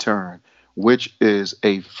year of return, which is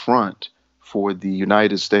a front for the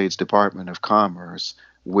United States Department of Commerce,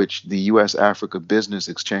 which the U.S. Africa Business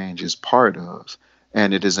Exchange is part of,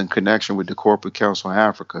 and it is in connection with the Corporate Council of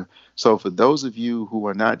Africa. So, for those of you who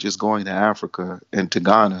are not just going to Africa and to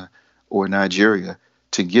Ghana or Nigeria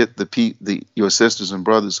to get your sisters and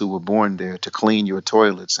brothers who were born there to clean your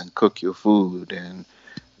toilets and cook your food and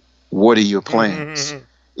what are your plans?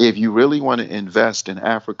 If you really want to invest in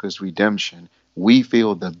Africa's redemption, we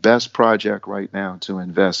feel the best project right now to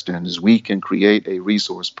invest in is we can create a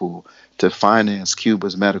resource pool to finance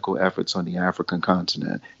Cuba's medical efforts on the African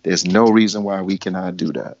continent. There's no reason why we cannot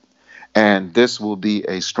do that. And this will be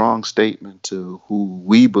a strong statement to who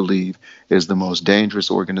we believe is the most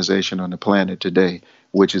dangerous organization on the planet today,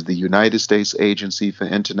 which is the United States Agency for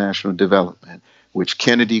International Development, which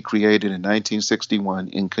Kennedy created in 1961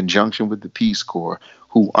 in conjunction with the Peace Corps,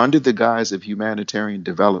 who, under the guise of humanitarian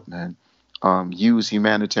development, use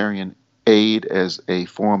humanitarian aid as a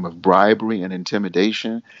form of bribery and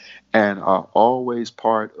intimidation, and are always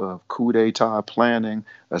part of coup d'etat planning,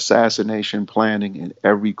 assassination planning in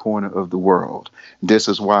every corner of the world. This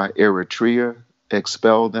is why Eritrea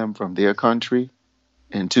expelled them from their country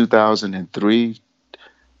in 2003,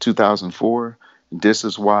 2004. This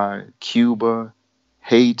is why Cuba,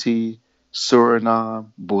 Haiti, Suriname,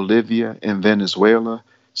 Bolivia, and Venezuela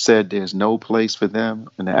said there's no place for them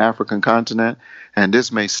in the African continent. And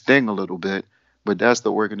this may sting a little bit, but that's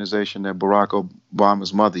the organization that Barack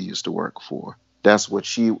Obama's mother used to work for. That's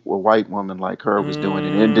what a white woman like her, was doing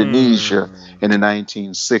in Indonesia in the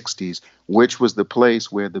 1960s, which was the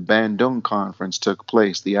place where the Bandung Conference took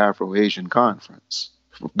place, the Afro-Asian Conference,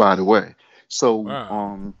 by the way. So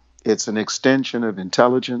Wow. it's an extension of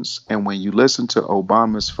intelligence. And when you listen to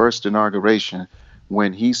Obama's first inauguration,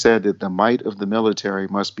 when he said that the might of the military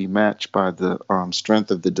must be matched by the strength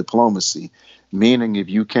of the diplomacy, meaning if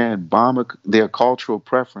you can't bomb, their cultural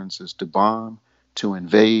preference is to bomb, to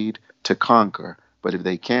invade, to conquer. But if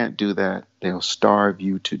they can't do that, they'll starve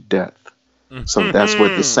you to death. So that's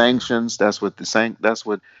what the sanctions, that's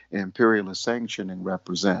what imperialist sanctioning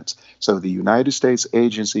represents. So the United States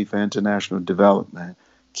Agency for International Development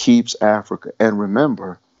keeps Africa. And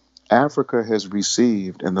remember, Africa has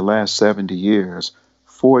received in the last 70 years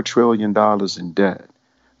 $4 trillion in debt.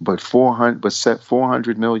 But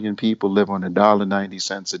 400 million people live on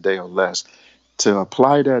 $1.90 a day or less. To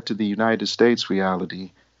apply that to the United States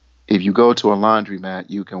reality, if you go to a laundromat,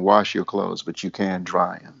 you can wash your clothes, but you can't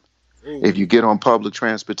dry them. If you get on public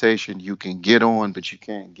transportation, you can get on, but you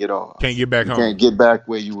can't get Can't off. get back You can't home. get back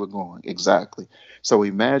where you were going. Exactly. So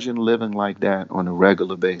imagine living like that on a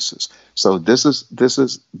regular basis. So this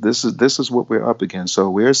is what we're up against. So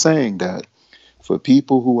we're saying that for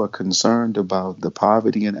people who are concerned about the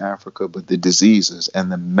poverty in Africa, but the diseases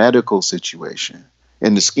and the medical situation,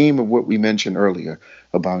 in the scheme of what we mentioned earlier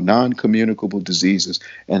about non-communicable diseases,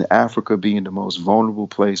 and Africa being the most vulnerable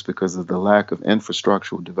place because of the lack of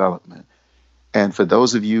infrastructural development. And for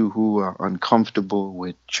those of you who are uncomfortable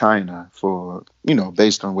with China,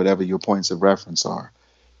 based on whatever your points of reference are,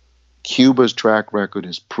 Cuba's track record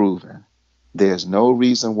is proven. There's no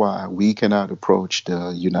reason why we cannot approach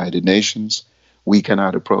the United Nations. We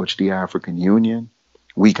cannot approach the African Union.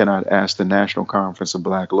 We cannot ask the National Conference of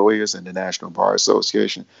Black Lawyers and the National Bar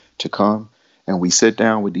Association to come. And we sit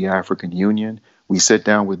down with the African Union. We sit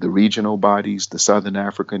down with the regional bodies, the Southern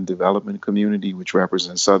African Development Community, which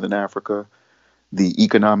represents Southern Africa, the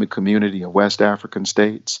Economic Community of West African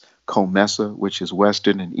States, COMESA, which is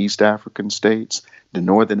Western and East African states, the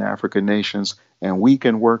Northern African nations, and we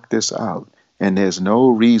can work this out. And there's no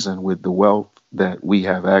reason with the wealth that we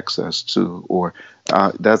have access to, or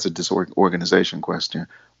that's a disorganization question,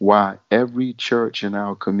 why every church in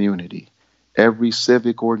our community, every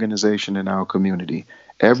civic organization in our community,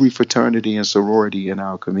 every fraternity and sorority in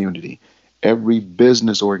our community, every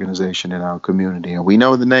business organization in our community, and we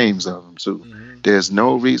know the names of them too. There's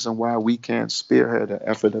no reason why we can't spearhead an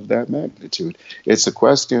effort of that magnitude. It's a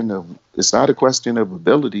question of, it's not a question of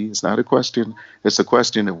ability. It's not a question, it's a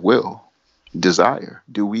question of will, desire.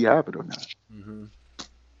 Do we have it or not?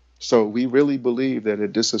 So we really believe that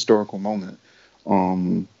at this historical moment,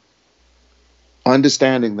 um,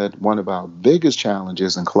 understanding that one of our biggest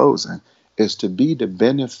challenges in closing is to be the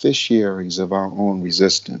beneficiaries of our own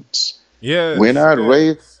resistance. Yes,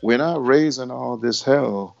 yes. We're not raising all this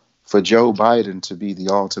hell for Joe Biden to be the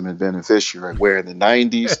ultimate beneficiary. Where in the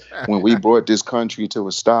 90s, when we brought this country to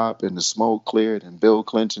a stop and the smoke cleared and Bill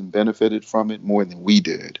Clinton benefited from it more than we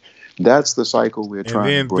did. That's the cycle we're And trying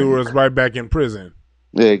to then threw break. us right back in prison.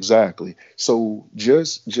 Yeah, exactly. So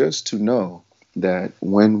just to know that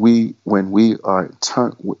when we are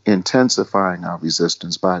intensifying our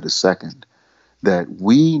resistance by the second, that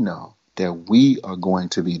we know that we are going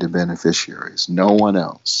to be the beneficiaries, no one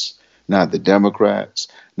else. Not the Democrats,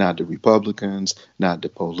 not the Republicans, not the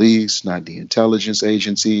police, not the intelligence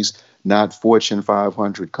agencies, not Fortune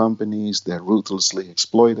 500 companies that ruthlessly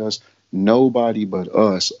exploit us. Nobody but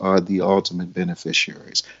us are the ultimate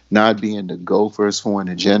beneficiaries. Not being the gophers for an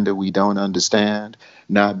agenda we don't understand,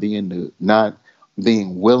 not being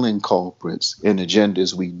willing culprits in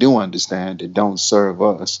agendas we do understand that don't serve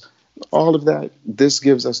us. All of that, this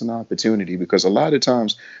gives us an opportunity, because a lot of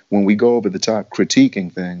times when we go over the top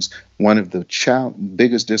critiquing things, one of the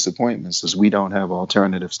biggest disappointments is we don't have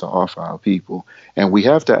alternatives to offer our people. And we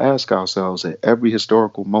have to ask ourselves at every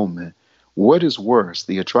historical moment, what is worse,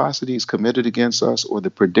 the atrocities committed against us or the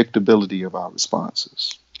predictability of our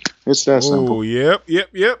responses? It's that Oh, simple. yep. The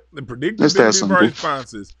It's that predictability of our simple.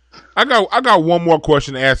 responses. I got one more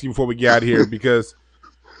question to ask you before we get out of here, because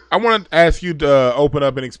I want to ask you to open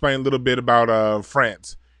up and explain a little bit about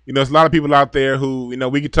France. There's a lot of people out there who,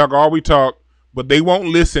 we can talk all we talk, but they won't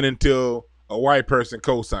listen until a white person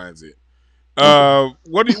co-signs it. Okay.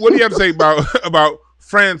 What do you have to say about about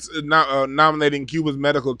France nominating Cuba's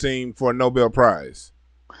medical team for a Nobel Prize?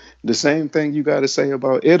 The same thing you got to say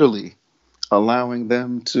about Italy, allowing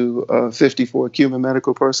them to 54 Cuban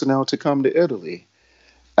medical personnel to come to Italy.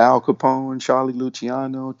 Al Capone, Charlie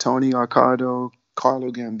Luciano, Tony Accardo,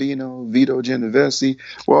 Carlo Gambino, Vito Genovese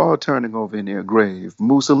were all turning over in their grave.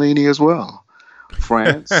 Mussolini as well.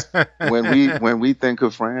 France. When we think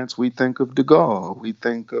of France, we think of De Gaulle. We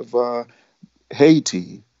think of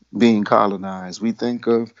Haiti being colonized. We think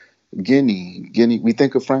of Guinea. We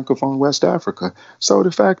think of Francophone West Africa. So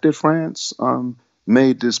the fact that France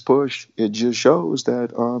made this push, it just shows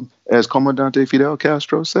that, as Comandante Fidel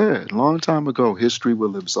Castro said a long time ago, history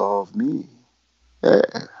will absolve me. Yeah,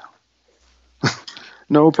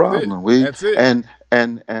 no That's it. problem. We That's it. and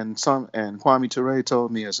Kwame Ture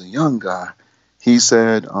told me as a young guy, he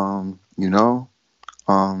said, um,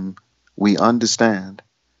 we understand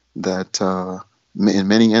that in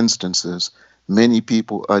many instances, many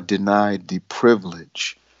people are denied the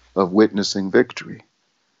privilege of witnessing victory.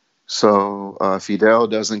 So Fidel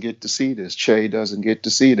doesn't get to see this. Che doesn't get to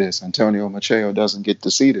see this. Antonio Machado doesn't get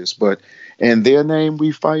to see this. But in their name,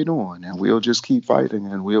 we fight on, and we'll just keep fighting,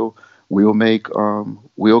 and we'll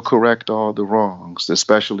correct all the wrongs,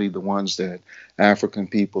 especially the ones that African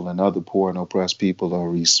people and other poor and oppressed people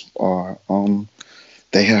are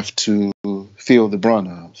they have to feel the brunt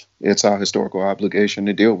of. It's our historical obligation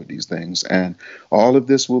to deal with these things, and all of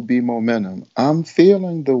this will be momentum. I'm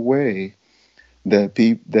feeling the way that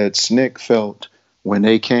SNCC felt when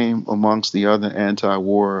they came amongst the other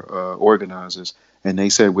anti-war organizers, and they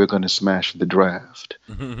said we're going to smash the draft,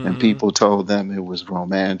 and people told them it was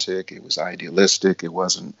romantic, it was idealistic, it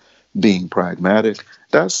wasn't being pragmatic.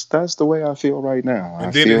 That's the way I feel right now. I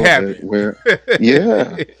And then it feel that happened. we're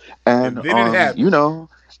yeah, and And then it happened.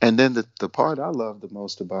 and then the part I love the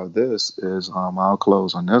most about this is, I'll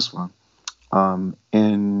close on this one.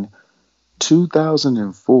 In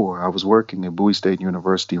 2004, I was working at Bowie State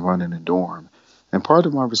University running a dorm, and part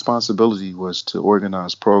of my responsibility was to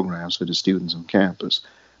organize programs for the students on campus.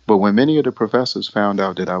 But when many of the professors found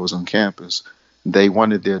out that I was on campus, they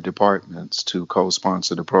wanted their departments to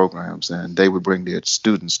co-sponsor the programs, and they would bring their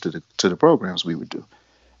students to the programs we would do.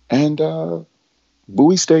 And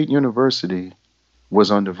Bowie State University was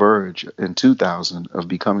on the verge in 2000 of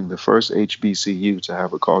becoming the first HBCU to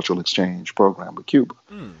have a cultural exchange program with Cuba.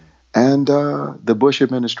 Hmm. And the Bush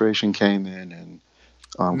administration came in, and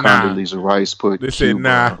Nah. Condoleezza Rice put They said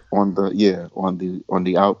nah. Cuba on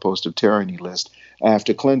the outpost of tyranny list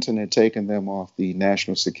after Clinton had taken them off the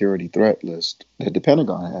national security threat list that the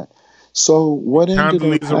Pentagon had. So what ended up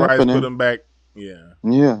Condoleezza Rice put happening? them back. Yeah.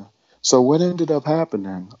 Yeah. So what ended up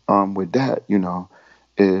happening with that,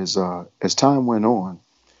 is as time went on,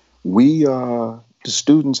 the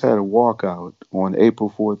students had a walkout on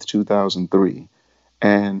April 4th, 2003,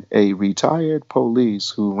 and a retired police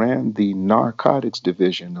who ran the narcotics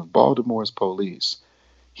division of Baltimore's police,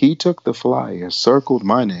 he took the flyer, circled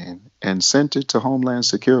my name, and sent it to Homeland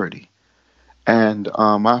Security. And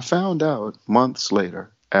I found out months later,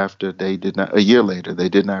 a year later, they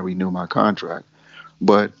did not renew my contract.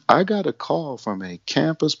 But I got a call from a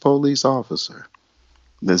campus police officer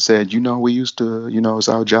that said, we used to, it's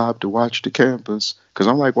our job to watch the campus. Because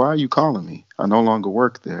I'm like, why are you calling me? I no longer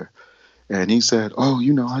work there. And he said, oh,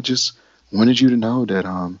 I just wanted you to know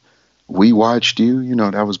that we watched you.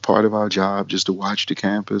 That was part of our job, just to watch the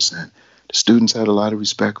campus. And the students had a lot of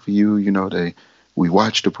respect for you. We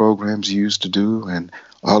watched the programs you used to do and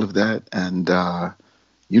all of that. And,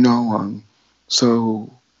 so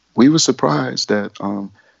we were surprised that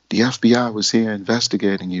the FBI was here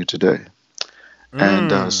investigating you today.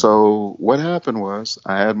 And so what happened was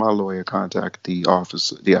I had my lawyer contact the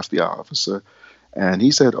FBI officer, and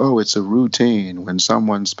he said, oh, it's a routine when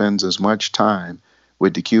someone spends as much time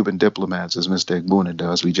with the Cuban diplomats as Mr. Egbuna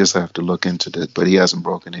does. We just have to look into it, but he hasn't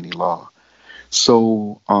broken any law.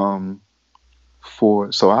 So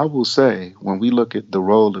so I will say, when we look at the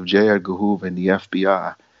role of J. Edgar Hoover and the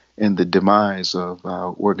FBI in the demise of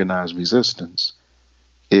our organized resistance,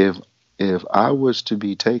 if I was to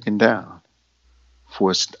be taken down,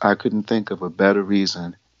 I couldn't think of a better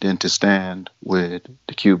reason than to stand with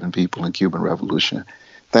the Cuban people and Cuban revolution.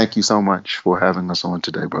 Thank you so much for having us on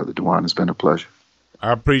today, Brother Dewan. It's been a pleasure.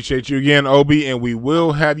 I appreciate you again, Obi, and we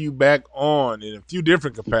will have you back on in a few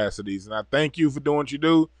different capacities. And I thank you for doing what you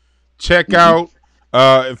do. Check out,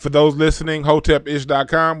 for those listening,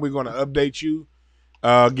 hotepish.com. We're going to update you,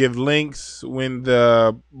 give links when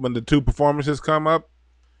the two performances come up.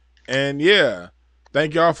 And yeah,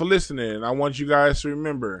 thank y'all for listening. I want you guys to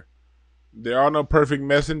remember, there are no perfect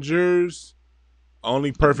messengers,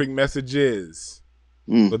 only perfect messages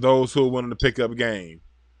for those who are willing to pick up game.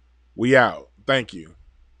 We out. Thank you.